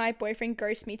made my boyfriend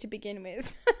ghost me to begin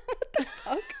with. What the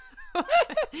fuck?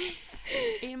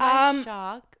 Eat my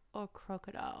shark or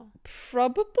crocodile?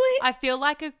 Probably. I feel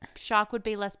like a shark would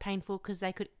be less painful because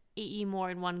they could eat you more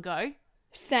in one go.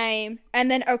 Same.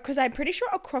 And then, because I'm pretty sure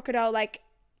a crocodile, like,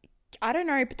 I don't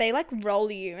know, but they, like,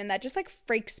 roll you, and that just, like,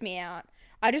 freaks me out.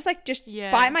 I just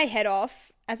bite my head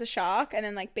off as a shark and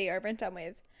then, like, be over and done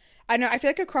with. I don't know. I feel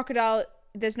like a crocodile,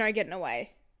 there's no getting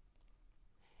away.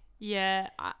 Yeah,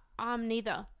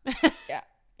 neither.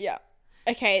 Yeah.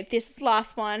 Okay, this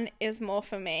last one is more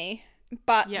for me.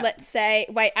 But let's say,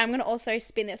 wait, I'm going to also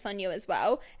spin this on you as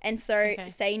well. And so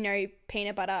say no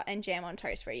peanut butter and jam on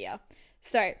toast for a year.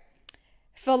 So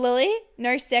for Lily,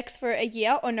 no sex for a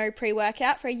year or no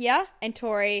pre-workout for a year. And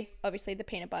Tori, obviously the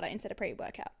peanut butter instead of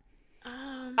pre-workout.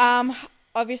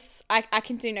 Obviously, I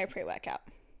can do no pre-workout.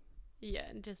 Yeah,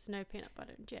 just no peanut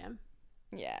butter and jam.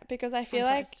 Yeah, because I feel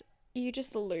like you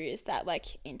just lose that, like,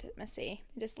 intimacy.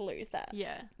 You just lose that.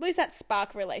 Yeah. Lose that spark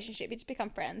of relationship. You just become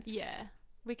friends. Yeah.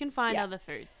 We can find other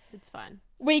foods. It's fine.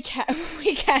 We can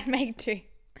make do.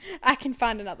 I can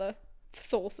find another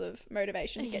source of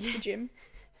motivation to get to the gym.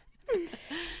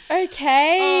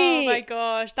 Okay. Oh my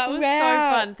gosh, that was so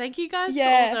fun. Thank you guys for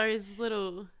all those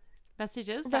little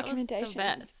messages. That was the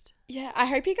best. Yeah, I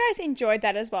hope you guys enjoyed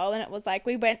that as well. And it was like,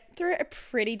 we went through it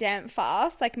pretty damn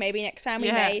fast. Like, maybe next time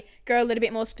we may go a little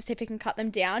bit more specific and cut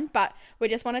them down. But we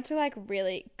just wanted to, like,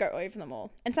 really go over them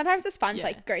all. And sometimes it's fun to,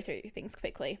 like, go through things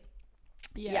quickly.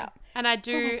 Yeah. And I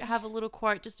do have a little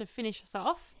quote just to finish us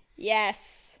off.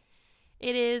 Yes.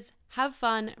 It is, have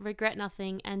fun, regret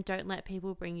nothing, and don't let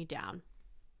people bring you down.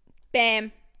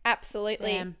 Bam.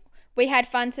 Absolutely. Bam. We had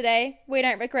fun today. We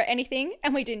don't regret anything.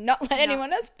 And we do not let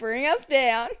anyone else bring us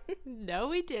down. No,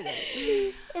 we didn't.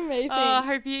 Amazing. I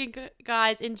hope you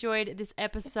guys enjoyed this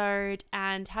episode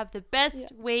and have the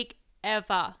best week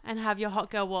ever. And have your hot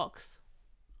girl walks.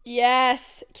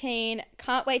 Yes, keen.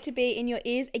 Can't wait to be in your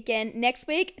ears again next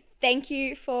week. Thank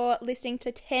you for listening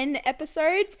to 10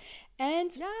 episodes.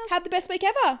 And have the best week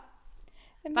ever.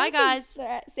 Amazing. Bye, guys. All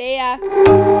right, see ya.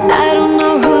 I don't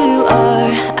know who you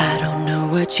are. I don't know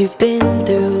what you've been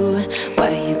through, why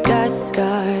you got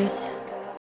scars.